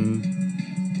even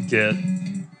get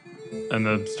in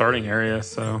the starting area,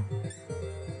 so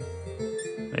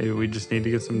maybe we just need to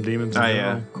get some demons. in Oh,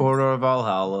 general. yeah. Corridor of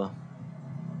Valhalla.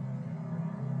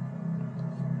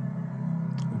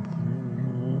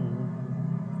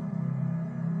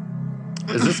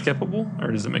 Is this skippable,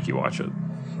 or does it make you watch it?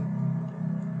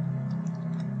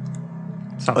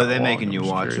 It's not Oh, that they're long, making you I'm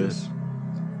just watch curious.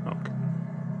 Okay.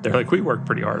 They're like, we worked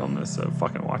pretty hard on this, so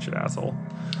fucking watch it, asshole.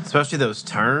 Especially those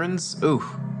turns. Ooh.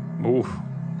 Ooh.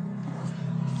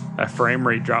 That frame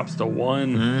rate drops to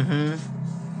 1.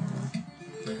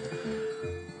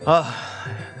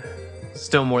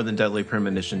 Still more than Deadly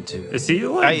Premonition 2. Is he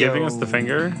like giving us the Ayo.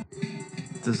 finger?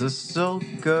 Does this still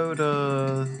go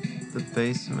to the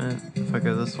basement if I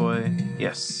go this way?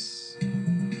 Yes.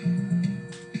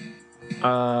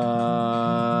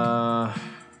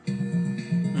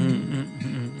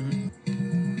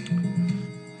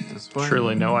 This way?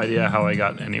 Truly no idea how I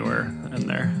got anywhere in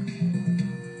there.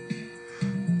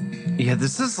 Yeah,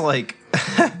 this is like...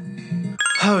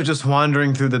 Oh, just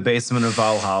wandering through the basement of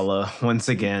Valhalla. Once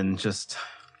again, just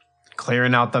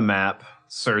clearing out the map,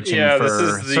 searching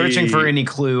searching for any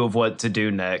clue of what to do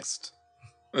next.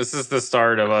 This is the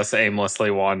start of us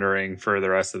aimlessly wandering for the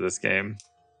rest of this game.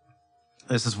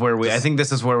 This is where I think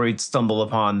this is where we stumble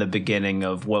upon the beginning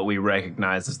of what we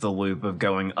recognize as the loop of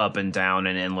going up and down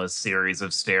an endless series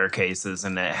of staircases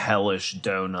and a hellish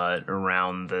donut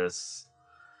around this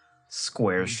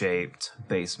square-shaped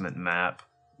basement map.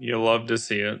 You love to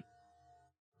see it.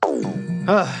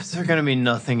 Is there going to be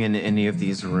nothing in any of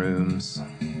these rooms?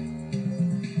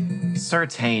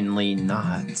 Certainly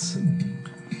not.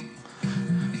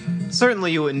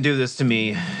 Certainly you wouldn't do this to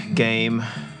me, game.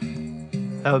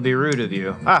 That would be rude of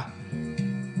you.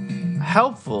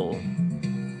 Helpful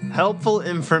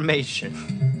information.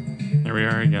 Here we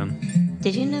are again.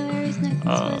 Did you know Aries neck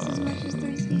was as much as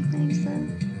 3 sea things, though?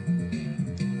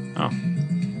 Oh.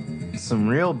 Some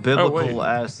real biblical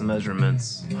ass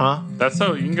measurements. Huh? That's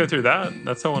how you can go through that.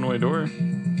 That's a one-way door.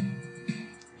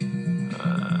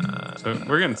 So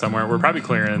we're getting somewhere. We're probably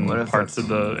clearing What if parts of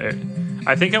the...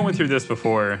 I think I went through this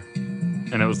before,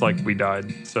 and it was like we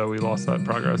died, so we lost that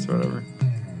progress or whatever.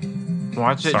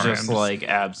 Watch it Sorry, just I'm like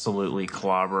absolutely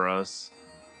clobber us.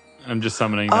 I'm just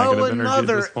summoning negative energy at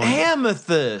another this point.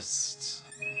 amethyst.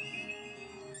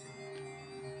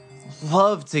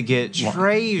 Love to get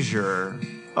treasure.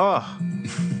 Oh,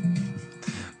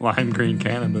 Lime green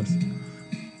cannabis.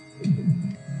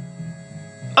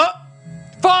 oh,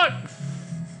 Fuck!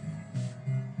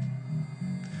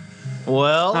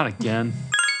 well, Not again.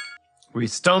 we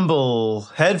stumble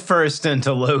headfirst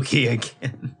into Loki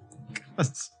again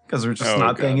because we're just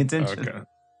not paying attention. Okay.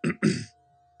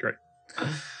 Great.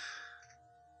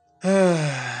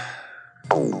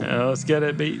 Yeah, let's get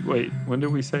it. Wait, when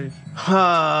did we save?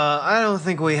 I don't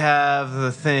think we have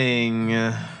the thing.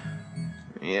 Yeah,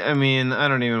 I mean, I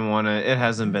don't even want to. It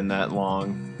hasn't been that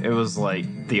long. It was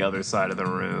like the other side of the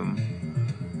room.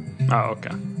 Oh,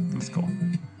 okay. That's cool.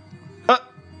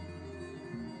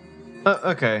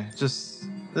 Okay, just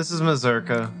this is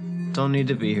Mazurka. Don't need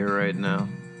to be here right now.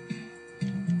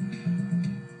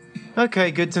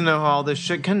 Okay, good to know how all this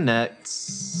shit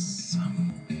connects.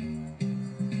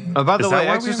 Oh, by the Is that way,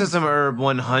 why we Exorcism Herb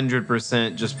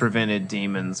 100% just prevented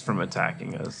demons from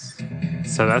attacking us.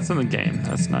 So that's in the game.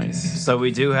 That's nice. So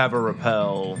we do have a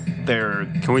repel. There.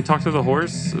 Can we talk to the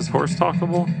horse? Is horse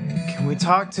talkable? Can we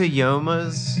talk to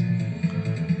Yomas?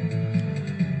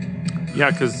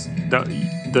 Yeah, because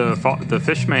the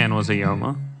fish man was a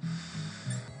Yoma.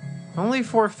 Only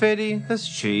 450? That's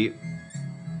cheap.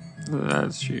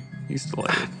 That's cheap. He's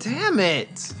delighted. Damn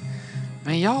it!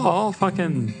 Man, y'all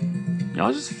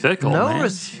just fickle, No man.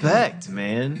 respect,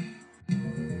 man.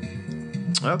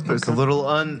 Oh, there's a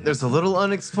little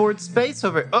unexplored space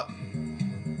over. Oh,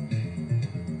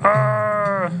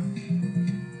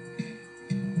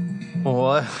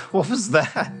 what? What was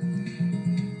that?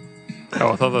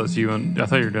 Oh, I thought that was you. I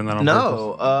thought you were doing that on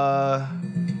purpose.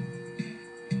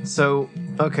 No. So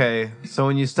okay. So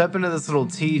when you step into this little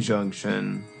T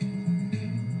junction,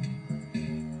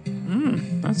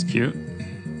 That's cute.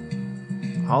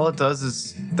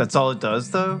 That's all it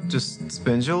does though? Just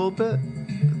spins you a little bit?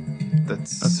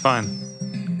 That's fine.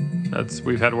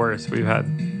 We've had worse. We've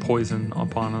had poison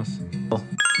upon us.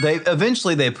 They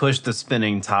eventually push the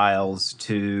spinning tiles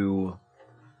to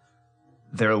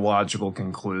their logical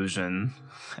conclusion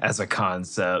as a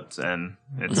concept, and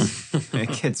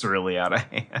it gets really out of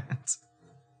hand.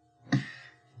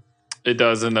 It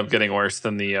does end up getting worse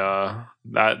than the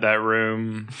that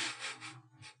room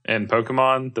in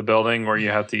Pokemon, the building where you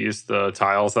have to use the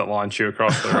tiles that launch you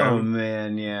across the room. Oh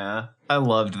man, yeah. I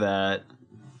loved that.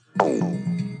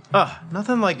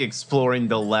 Nothing like exploring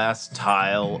the last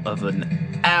tile of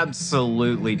an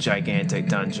absolutely gigantic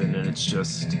dungeon, and it's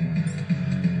just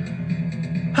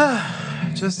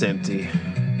empty.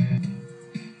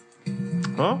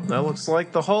 Well, that looks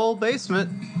like the whole basement,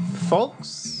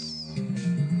 folks.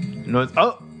 No,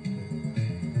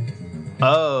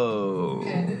 oh.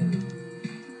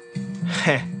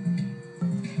 Heh.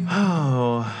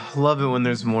 Oh, love it when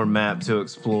there's more map to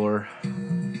explore.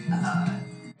 I'm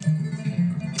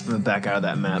gonna back out of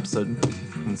that map so I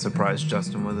can surprise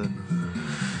Justin with it.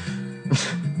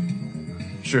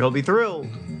 Sure, he'll be thrilled.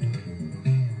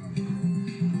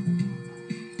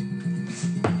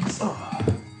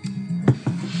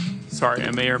 Sorry,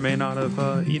 I may or may not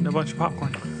have eaten a bunch of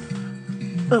popcorn.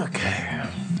 Okay.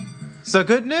 So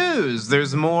good news.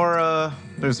 There's more.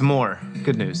 There's more.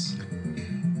 Good news.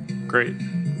 Great.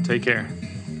 Take care.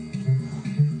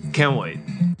 Can't wait.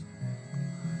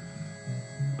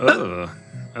 Ugh.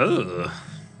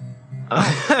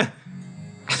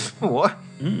 What?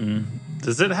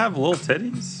 Does it have little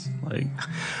titties? Like,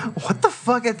 What the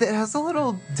fuck? It has a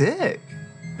little dick.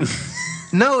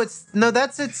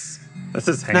 That's its. that's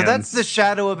his hands. No, that's the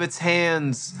shadow of its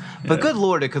hands. But Yeah. good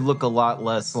lord, it could look a lot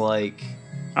less like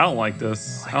I don't like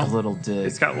this. a little dick.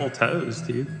 It's got little toes,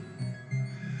 dude.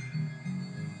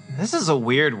 This is a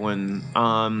weird one.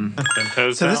 And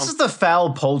toes So down. this is the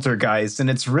foul poltergeist, and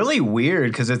it's really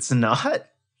weird because it's not.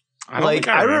 don't Like,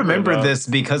 think I remember that. this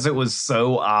because it was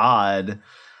so odd.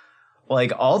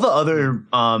 Like, all the other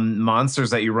monsters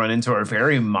that you run into are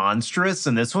very monstrous,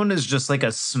 and this one is just like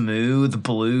a smooth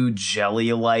blue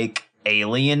jelly-like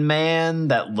alien man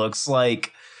that looks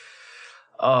like...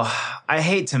 I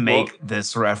hate to make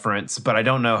this reference, but I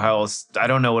don't know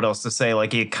what else to say.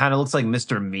 Like, it kind of looks like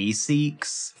Mr.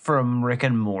 Meeseeks from Rick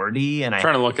and Morty, and I'm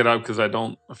trying to look it up because I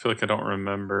feel like I don't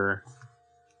remember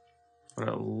what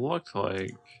it looked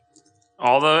like.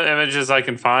 All the images I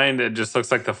can find, it just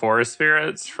looks like the forest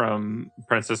spirits from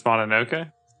Princess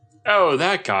Mononoke. Oh,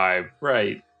 that guy.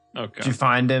 Right. Okay. Did you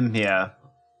find him? Yeah.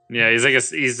 Yeah, he's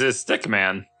a stick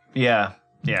man. Yeah.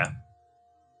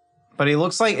 But he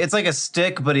looks like it's like a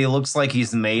stick, but he looks like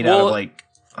he's made out of like,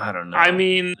 I don't know. I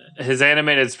mean, his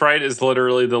animated sprite is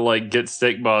literally the like get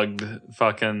stick bugged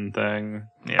fucking thing.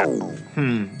 Yeah. Got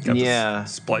to Yeah.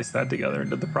 splice that together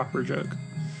into the proper joke.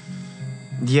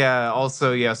 Yeah.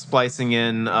 Also, yeah. Splicing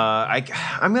in. I'm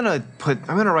gonna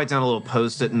write down a little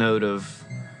post-it note of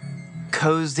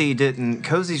Cozy didn't.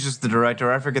 Cozy's just the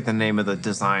director. I forget the name of the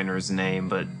designer's name,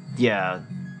 but yeah.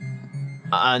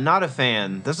 Not a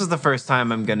fan. This is the first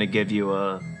time I'm gonna give you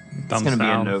a. It's Thumbs gonna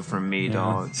down. be a no from me,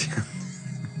 dog.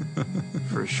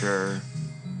 For sure.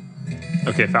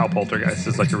 Okay, Foul Poltergeist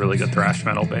is like a really good thrash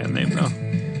metal band name, though.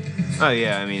 Oh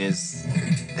yeah, I mean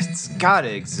it's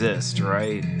gotta exist,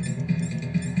 right?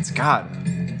 It's gotta.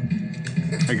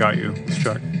 I got you. Let's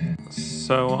check.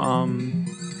 So,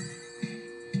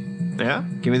 Yeah?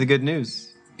 Give me the good news.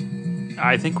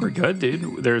 I think we're good,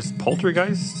 dude. There's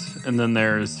Poltergeist, and then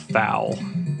there's Foul,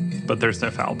 but there's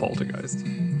no Foul Poltergeist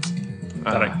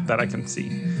that I can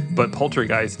see. But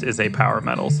Poltergeist is a power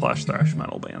metal / thrash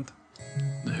metal band.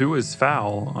 Who is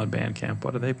Foul on Bandcamp?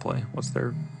 What do they play? What's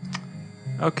their...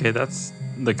 Okay, that's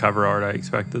the cover art I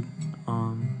expected.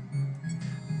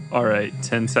 All right,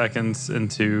 10 seconds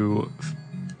into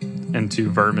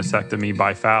Vermisectomy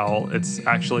by Foul. It's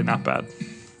actually not bad.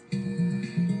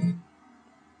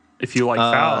 If you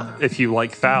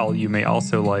like Foul, you may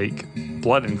also like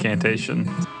Blood Incantation.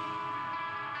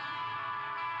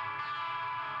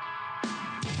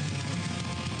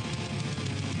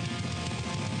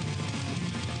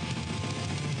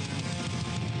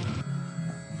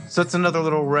 So it's another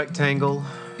little rectangle.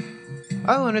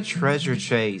 Oh, and a treasure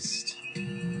chest.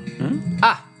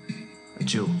 Ah! A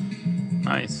jewel.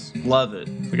 Nice. Love it.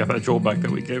 We got that jewel back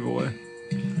that we gave away.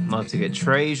 Love to get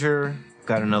treasure.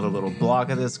 Got another little block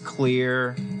of this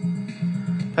clear.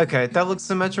 Okay, that looks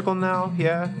symmetrical now.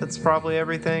 Yeah, that's probably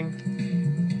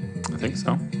everything. I think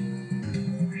so.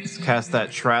 Let's cast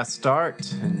that Trash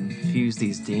Start and fuse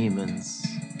these demons.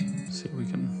 See what we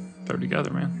can throw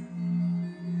together, man.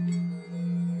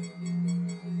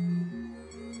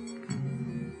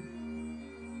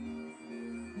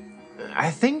 I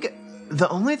think the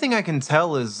only thing I can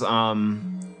tell is the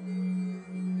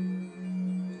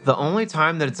only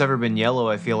time that it's ever been yellow,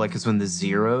 I feel like, is when the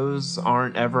zeros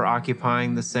aren't ever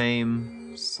occupying the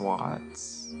same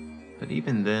slots. But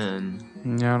even then,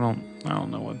 Yeah, I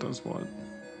don't know what does what.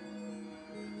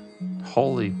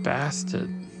 Holy bastard.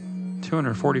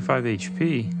 245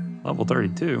 HP, level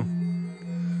 32.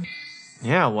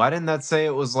 yeah. Why didn't that say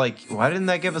it was like? Why didn't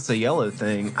that give us a yellow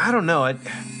thing? I don't know.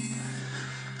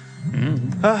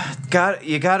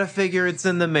 You gotta figure it's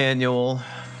in the manual.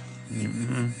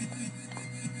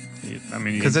 I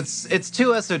mean, Because it's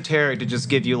too esoteric to just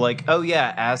give you like, oh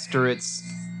yeah, asterisks,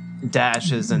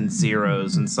 dashes, and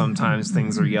zeros, and sometimes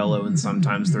things are yellow and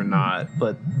sometimes they're not.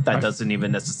 But that doesn't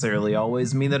even necessarily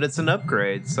always mean that it's an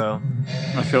upgrade. So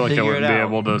I feel like I figure wouldn't it be out,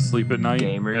 able to sleep at night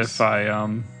gamers. if I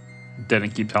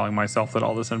didn't keep telling myself that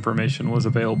all this information was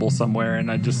available somewhere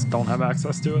and I just don't have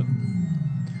access to it.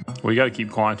 We got to keep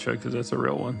Quancha because that's a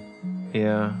real one.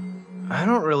 yeah, I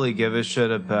don't really give a shit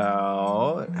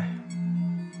about.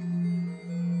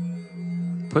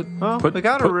 Well, we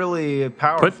got a really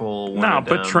powerful one. of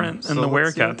put them, Trent and so the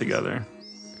let's see Werecat what this- together.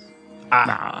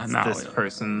 It's no, this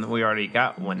person. We already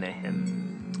got one of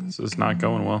him. This is not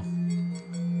going well.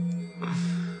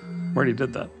 Already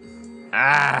did that.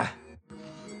 Ah.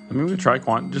 I mean, we can try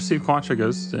just see if Quancha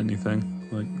goes to anything.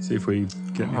 Like, see if we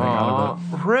get anything out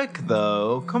of it. Rick,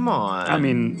 though, come on. I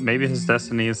mean, maybe his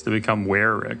destiny is to become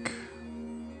Were-Rick.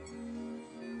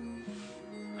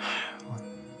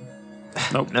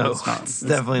 Nope, no, it's not. it's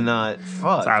definitely not.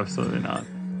 Fuck. It's absolutely not.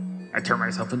 I turn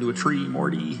myself into a tree,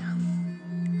 Morty.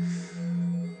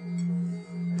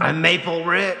 I'm Maple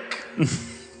Rick.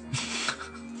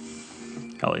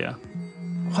 Hell yeah.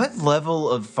 What level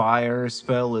of fire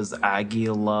spell is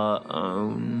Aguila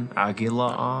on? Aguila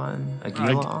on?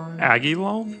 Aguila on?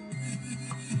 Agilon?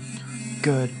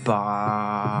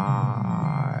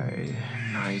 Goodbye.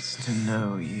 Nice to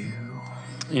know you.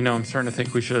 You know, I'm starting to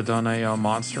think we should have done a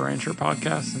Monster Rancher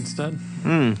podcast instead.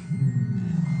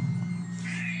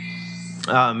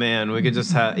 Oh man, we could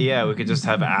just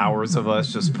have hours of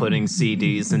us just putting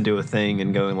CDs into a thing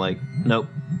and going like, nope.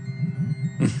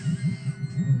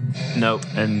 Nope.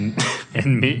 And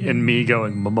me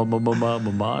going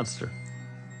monster.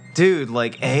 Dude,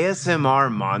 like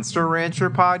ASMR Monster Rancher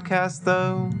podcast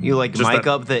though? You like Just mic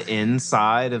that- up the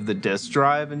inside of the disk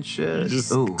drive and shit.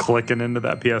 Just Ooh, clicking into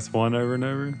that PS1 over and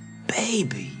over.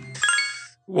 baby.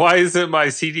 Why isn't my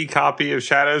CD copy of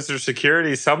Shadows or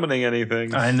Security summoning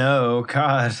anything? I know,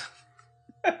 God.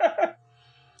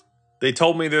 They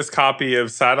told me this copy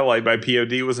of Satellite by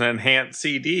POD was an enhanced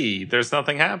CD. There's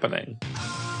nothing happening.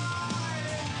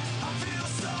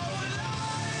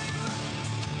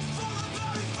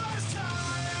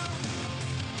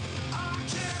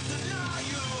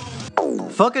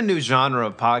 Fucking new genre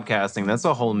of podcasting. That's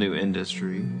a whole new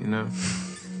industry, you know?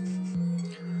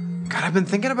 God, I've been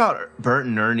thinking about Bert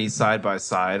and Ernie side by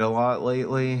side a lot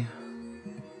lately.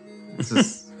 It's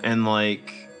just, and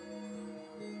like,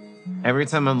 every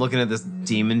time I'm looking at this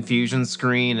Demon Fusion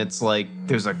screen, it's like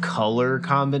there's a color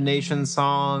combination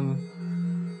song.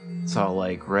 It's all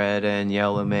like red and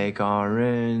yellow make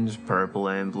orange, purple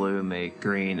and blue make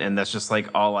green. And that's just like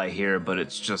all I hear, but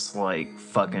it's just like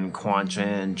fucking Quancha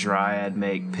and Dryad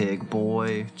make pig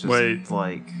boy. Just Wait.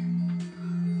 like,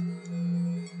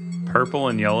 Purple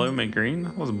and yellow make green?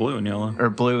 That was blue and yellow. or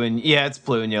blue and, yeah, it's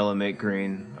blue and yellow make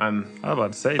green. I was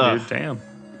about to say, Ugh. dude, damn.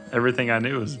 Everything I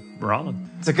knew was wrong.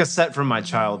 It's a cassette from my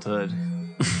childhood.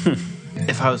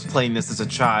 If I was playing this as a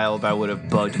child, I would have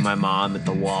bugged my mom at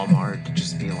the Walmart to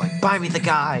just be like, buy me the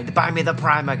guide, buy me the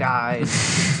Prima guide.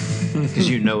 Because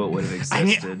you know it would have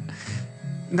existed.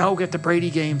 No, get the Brady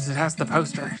games. It has the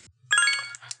poster.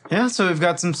 Yeah, so we've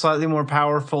got some slightly more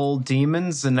powerful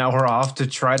demons, and now we're off to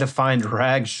try to find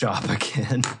Rag Shop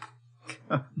again.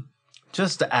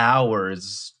 Just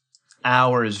hours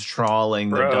trawling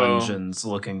the Bro. dungeons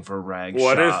looking for Rag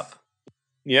What Shop.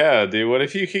 Yeah, dude, what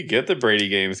if you could get the Brady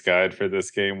Games guide for this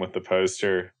game with the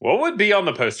poster? What would be on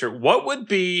the poster? What would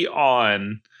be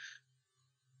on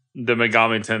the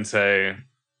Megami Tensei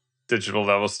Digital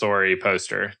Devil Story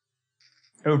poster?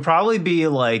 It would probably be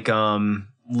like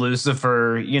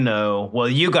Lucifer, you know, well,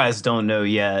 you guys don't know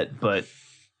yet, but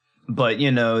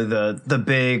you know, the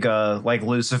big like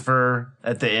Lucifer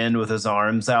at the end with his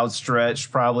arms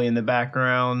outstretched, probably in the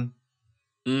background,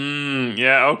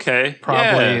 Yeah, okay.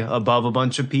 probably Yeah. above a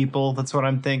bunch of people. That's what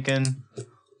I'm thinking.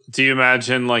 Do you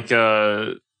imagine like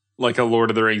a Lord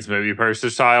of the Rings movie poster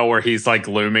style where he's like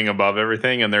looming above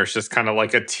everything and there's just kind of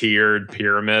like a tiered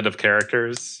pyramid of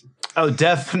characters? Oh,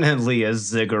 definitely a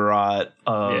ziggurat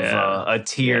of Yeah. a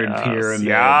tiered Yes. pyramid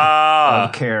Yeah.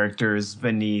 of characters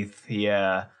beneath.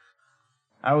 Yeah,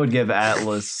 I would give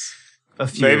Atlas a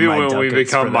few. Maybe of my when we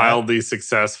ducats for become that. mildly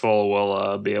successful,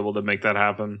 we'll be able to make that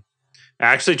happen. I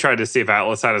actually tried to see if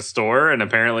Atlas had a store, and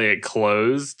apparently it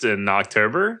closed in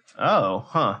October. Oh,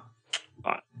 huh.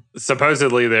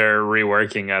 Supposedly they're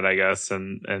reworking it, I guess,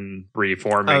 and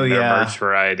reforming Oh, their yeah. merch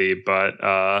variety, but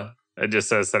it just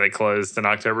says that it closed in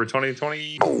October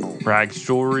 2020. Rags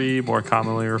Jewelry, more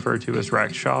commonly referred to as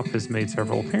Rags Shop, has made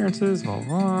several appearances. Blah,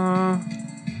 blah.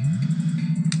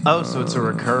 Oh, so it's a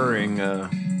recurring.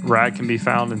 Rag can be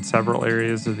found in several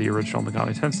areas of the original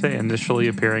Megami Tensei, initially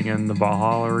appearing in the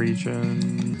Valhalla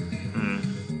region.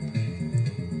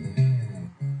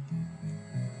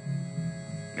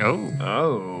 Oh.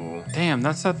 Oh, Damn,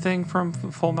 that's that thing from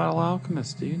Full Metal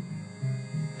Alchemist, dude.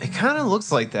 It kind of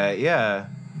looks like that, yeah.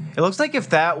 It looks like if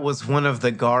that was one of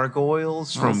the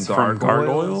gargoyles from That's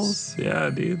Gargoyles. Yeah,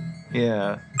 dude.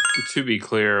 Yeah. To be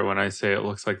clear, when I say it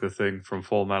looks like the thing from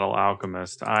Full Metal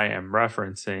Alchemist, I am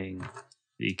referencing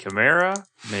the Chimera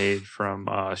made from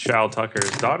Shao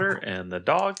Tucker's daughter and the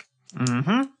dog,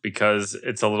 mm-hmm. because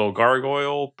it's a little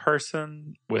gargoyle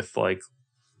person with like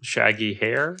shaggy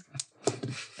hair,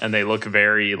 and they look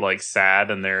very like sad,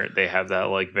 and they have that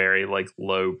like very like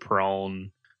low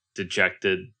prone,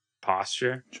 dejected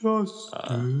posture.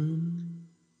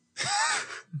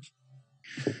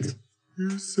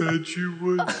 You said you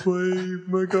would play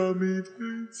Megami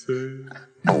Tensei.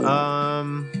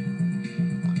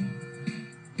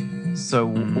 So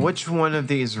which one of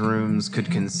these rooms could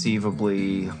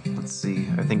conceivably? Let's see.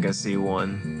 I think I see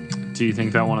one. Do you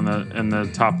think that one in the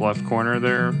top left corner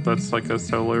there, that's like a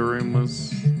solo room,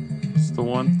 was the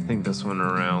one? I think this one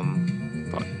around.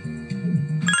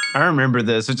 I remember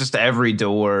this. It's just every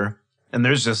door, and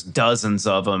there's just dozens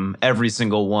of them. Every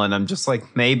single one. I'm just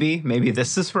like, maybe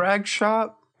this is Rag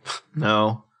Shop.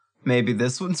 No, maybe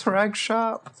this one's Rag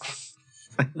Shop.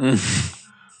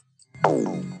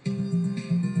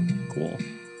 Cool.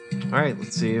 All right,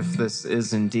 let's see if this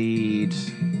is indeed.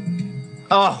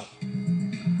 Oh,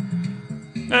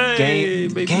 Hey,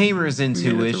 baby. gamer's We made it to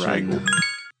intuition. Rag.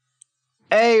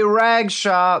 Hey, Rag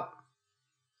Shop.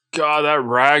 God, that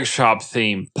Rag Shop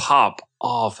theme pop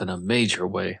off in a major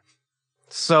way.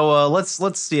 So let's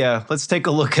take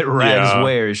a look at Rag's Yeah.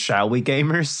 wares, shall we,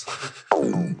 gamers?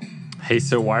 Hey,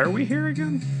 so why are we here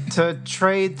again? To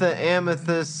trade the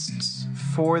amethyst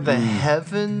for the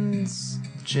heavens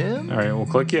gem? All right, well,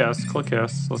 click yes.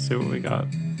 Let's see what we got.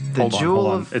 The Hold on, jewel hold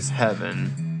on. of It's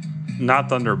heaven. not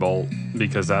Thunderbolt,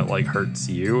 because that like hurts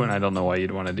you, and I don't know why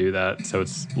you'd want to do that. So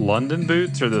it's London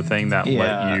Boots, or the thing that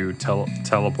Yeah. let you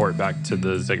teleport back to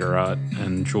the Ziggurat,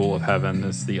 and Jewel of Heaven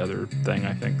is the other thing,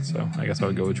 I think. So I guess I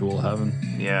would go with Jewel of Heaven.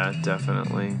 Yeah,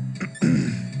 definitely.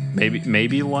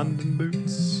 Maybe London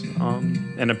Boots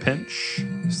in a pinch.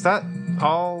 Is that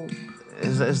all?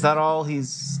 Is that all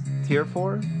he's here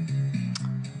for?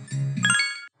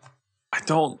 I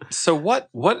don't. So what?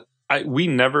 We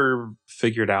never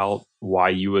figured out why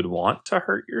you would want to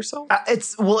hurt yourself. I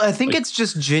think Like- it's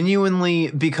just genuinely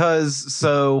because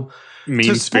to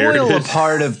Mean-spirited.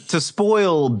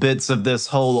 spoil bits of this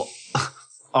whole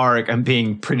arc. I'm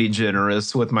being pretty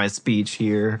generous with my speech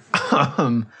here.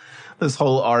 This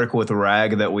whole arc with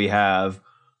Rag that we have.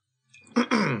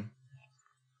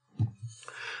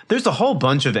 There's a whole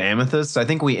bunch of amethysts. I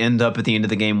think we end up at the end of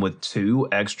the game with 2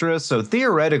 extra. So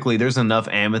theoretically, there's enough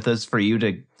amethysts for you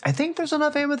to. I think there's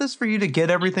enough amethysts for you to get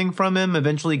everything from him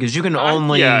eventually, because you can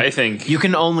only. Yeah, I think You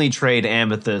can only trade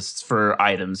amethysts for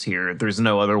items here. There's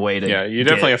no other way to. Yeah, you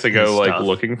definitely get have to go his like stuff.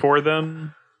 looking for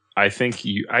them. I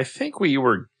think we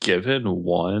were given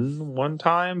one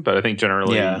time, but I think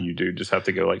generally Yeah. you do just have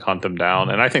to go like hunt them down,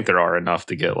 and I think there are enough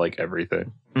to get like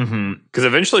everything. Mhm. Because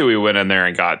eventually we went in there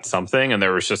and got something, and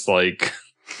there was just like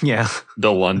Yeah,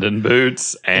 the London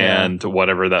Boots and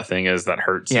whatever that thing is that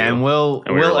hurts. yeah, you. and we'll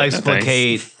And we were like,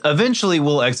 explicate. Eventually,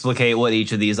 we'll explicate what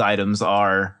each of these items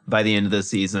are by the end of the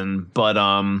season. But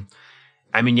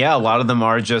I mean, yeah, a lot of them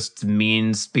are just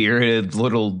mean-spirited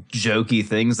little jokey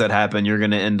things that happen. You're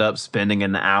going to end up spending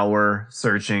an hour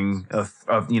searching a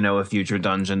future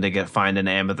dungeon to find an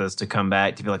amethyst to come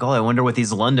back to be like, oh, I wonder what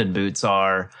these London boots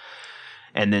are,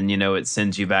 and then it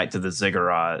sends you back to the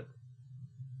ziggurat.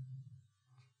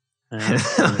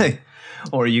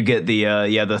 Or you get the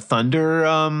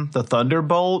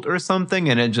thunderbolt or something,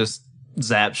 and it just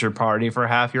zaps your party for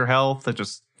half your health. It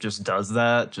just does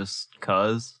that just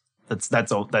cuz.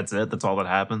 That's all. That's it. That's all that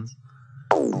happens.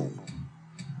 Okay,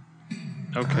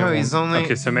 Oh, he's only-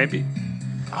 okay. So maybe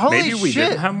Holy we shit!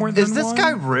 didn't have more than Is this one?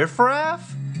 guy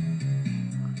Riffraff?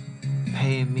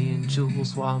 paying me in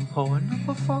jewels while I'm pouring up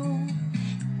a phone.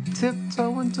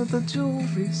 Tiptoe into the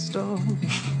jewelry store.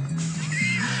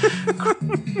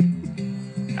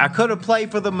 I could have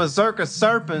played for the Mazurka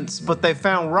Serpents, but they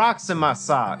found rocks in my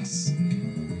socks.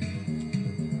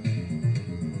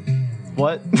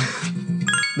 What?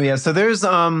 But yeah, so there's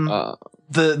the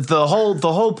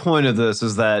whole point of this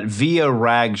is that via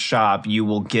Rag Shop you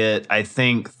will get, I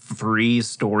think, 3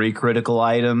 story critical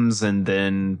items and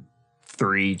then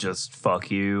 3 just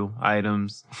fuck you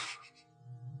items.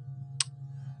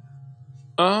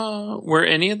 Were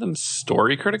any of them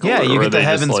story critical? Yeah, or you were get the they just,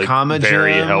 Heaven's like, Comma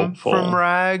very gem helpful from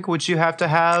Rag, which you have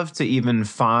to even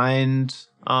find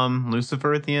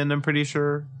Lucifer at the end, I'm pretty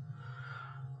sure.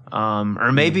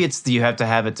 Or maybe it's you have to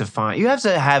have it to find. You have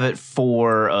to have it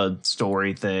for a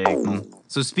story thing.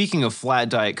 So speaking of flat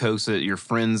Diet Cokes at your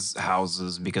friends'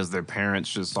 houses because their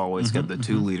parents just always get the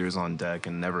 2 liters on deck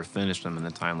and never finish them in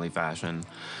a timely fashion.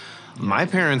 My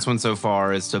parents went so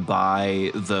far as to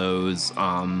buy those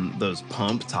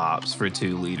pump tops for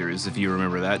 2 liters. If you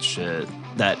remember that shit,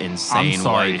 that insane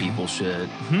white people shit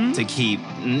to keep.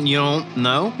 You don't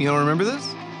know? You don't remember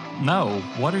this? No.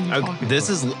 What are you talking about? This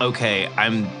is okay.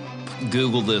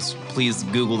 Google this. Please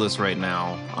Google this right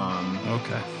now.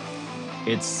 Okay.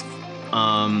 It's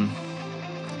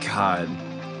God.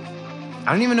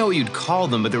 I don't even know what you'd call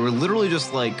them, but they were literally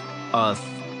just like a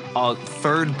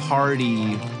third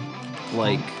party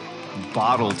like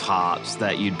bottle tops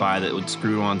that you'd buy that would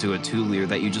screw onto a 2 liter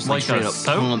that you just like straight up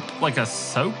pump. Like a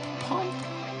soap pump?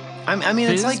 I mean,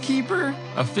 it's like keeper?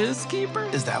 A fizz keeper?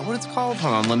 Is that what it's called?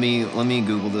 Hold on, let me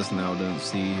Google this now to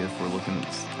see if we're looking at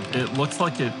this. Okay. It looks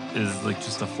like it is like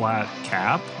just a flat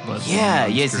cap, but Yeah,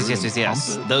 then you yes. unscrew it and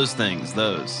pump it? Those things,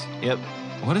 those. Yep.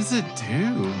 What does it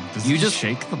do? Does You it just-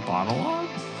 shake the bottle up?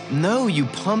 No, you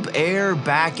pump air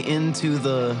back into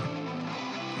the.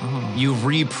 Oh. You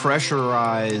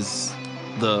repressurize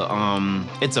the.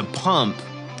 It's a pump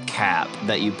cap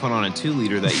that you put on a 2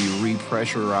 liter that you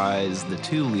repressurize the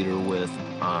 2 liter with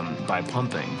by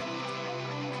pumping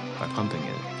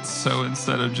it. So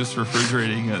instead of just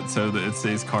refrigerating it so that it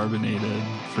stays carbonated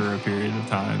for a period of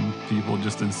time, people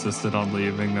just insisted on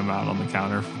leaving them out on the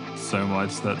counter so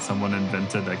much that someone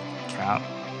invented a cap.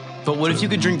 But what if you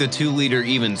could drink the 2 liter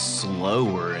even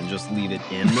slower and just leave it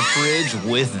in the fridge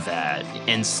with that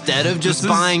instead of just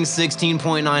This is- buying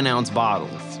 16.9 ounce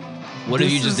bottles? What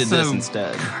if you just did this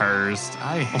instead? Cursed.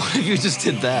 I What if you just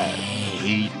did that?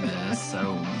 hate this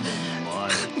so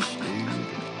much,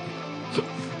 dude.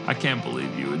 I can't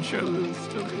believe you would show this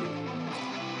to me.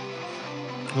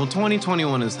 Well,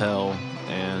 2021 is hell,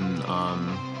 and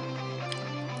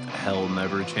hell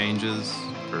never changes.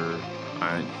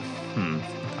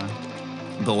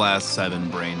 The last 7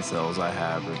 brain cells I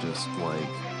have are just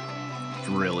like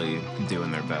really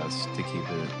doing their best to keep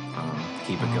it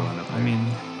going up there. I mean,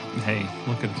 hey,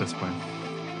 look at it this way.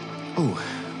 Ooh.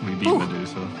 We beat Ooh.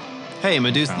 Medusa. Hey,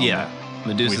 Medusa. Found Yeah,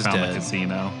 Medusa's we found dead. the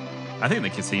casino. I think the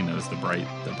casino is the bright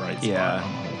spot Yeah. on the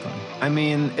whole thing. I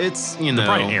mean, it's The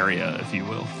bright area, if you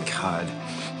will. God.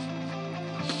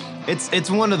 It's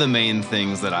one of the main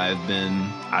things that I've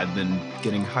been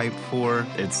getting hyped for.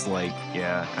 It's like,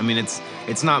 yeah. I mean,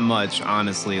 it's not much,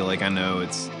 honestly. Like, I know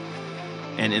it's,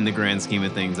 and in the grand scheme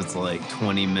of things, it's like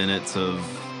 20 minutes of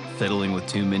fiddling with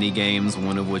 2 mini games,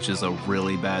 one of which is a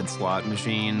really bad slot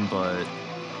machine, but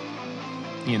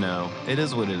you know, it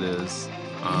is what it is.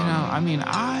 I mean,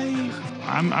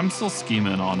 I'm still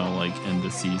scheming on a like end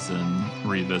of season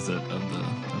revisit of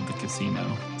the casino.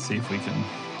 See if we can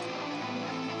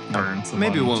burn some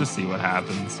Maybe money, we'll- just see what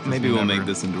happens. 'cause Maybe we we'll never- make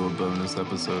this into a bonus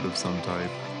episode of some type.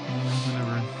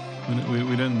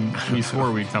 We didn't. We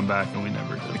swore we'd come back and we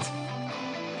never did.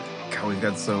 God, we've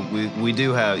got we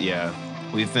do have, yeah.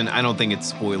 We've been, I don't think it's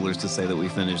spoilers to say that we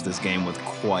finished this game with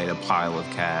quite a pile of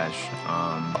cash.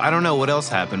 I don't know what else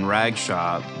happened. Rag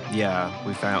Shop. Yeah,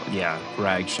 we found, yeah,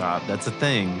 Rag Shop. That's a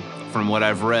thing. From what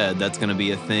I've read, that's going to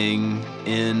be a thing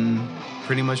in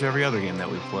pretty much every other game that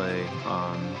we play.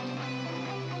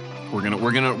 We're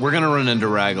gonna run into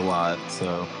Rag a lot,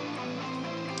 so.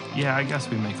 Yeah, I guess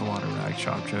we make a lot of rag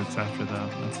shop jokes after that.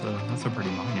 That's a pretty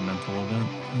monumental event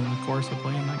in the course of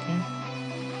playing that game.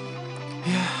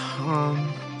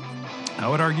 I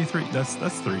would argue that's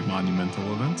 3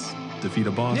 monumental events. Defeat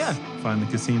a boss, Yeah. find the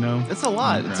casino. It's a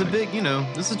lot. and It's a Rag. big,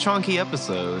 this is a chunky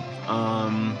episode.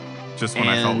 Just when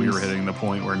I thought we were and- hitting the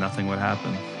point where nothing would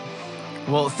happen.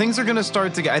 Well, things are gonna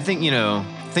start to get. I think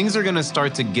things are gonna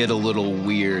start to get a little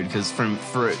weird because for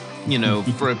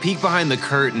a peek behind the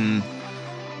curtain,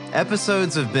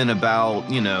 episodes have been about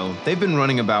they've been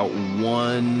running about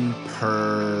one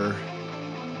per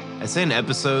I'd say an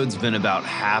episode's been about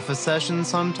half a session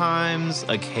sometimes.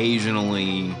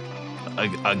 Occasionally,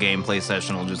 a gameplay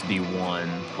session will just be one,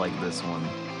 like this one.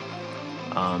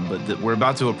 But we're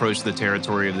about to approach the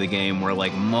territory of the game where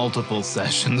like multiple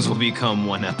sessions will become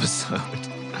one episode.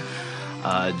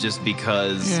 Just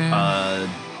because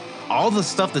all the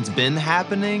stuff that's been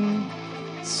happening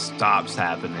stops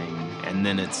happening, and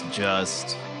then it's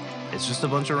just a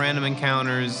bunch of random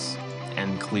encounters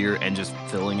and just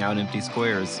filling out empty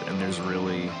squares. And there's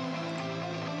really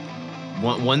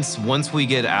once we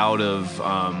get out of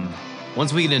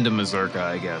once we get into Mazurka,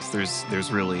 I guess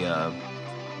there's really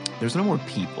there's no more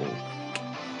people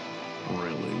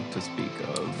really to speak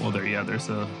of. Well, there's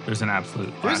an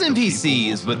absolute. There's lack of NPCs,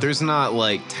 people, but there's not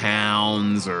like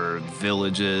towns or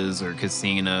villages or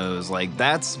casinos. Like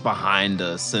that's behind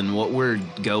us, and what we're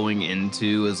going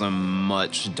into is a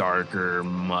much darker,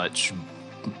 much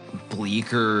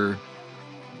bleaker,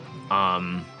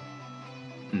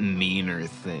 meaner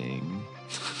thing.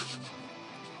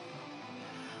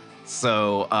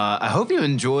 So I hope you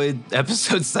enjoyed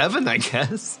episode 7, I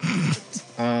guess.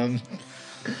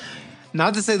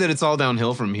 Not to say that it's all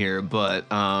downhill from here, but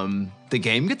the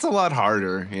game gets a lot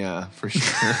harder. Yeah, for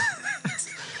sure.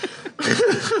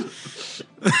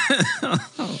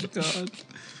 Oh, God.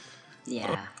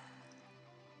 Yeah.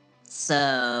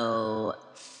 So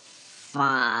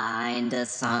find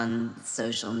us on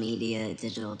social media,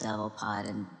 Digital Devil Pod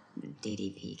and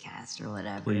DDP Cast or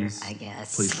whatever, Please. I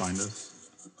guess. Please find us.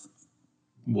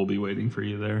 We'll be waiting for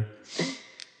you there.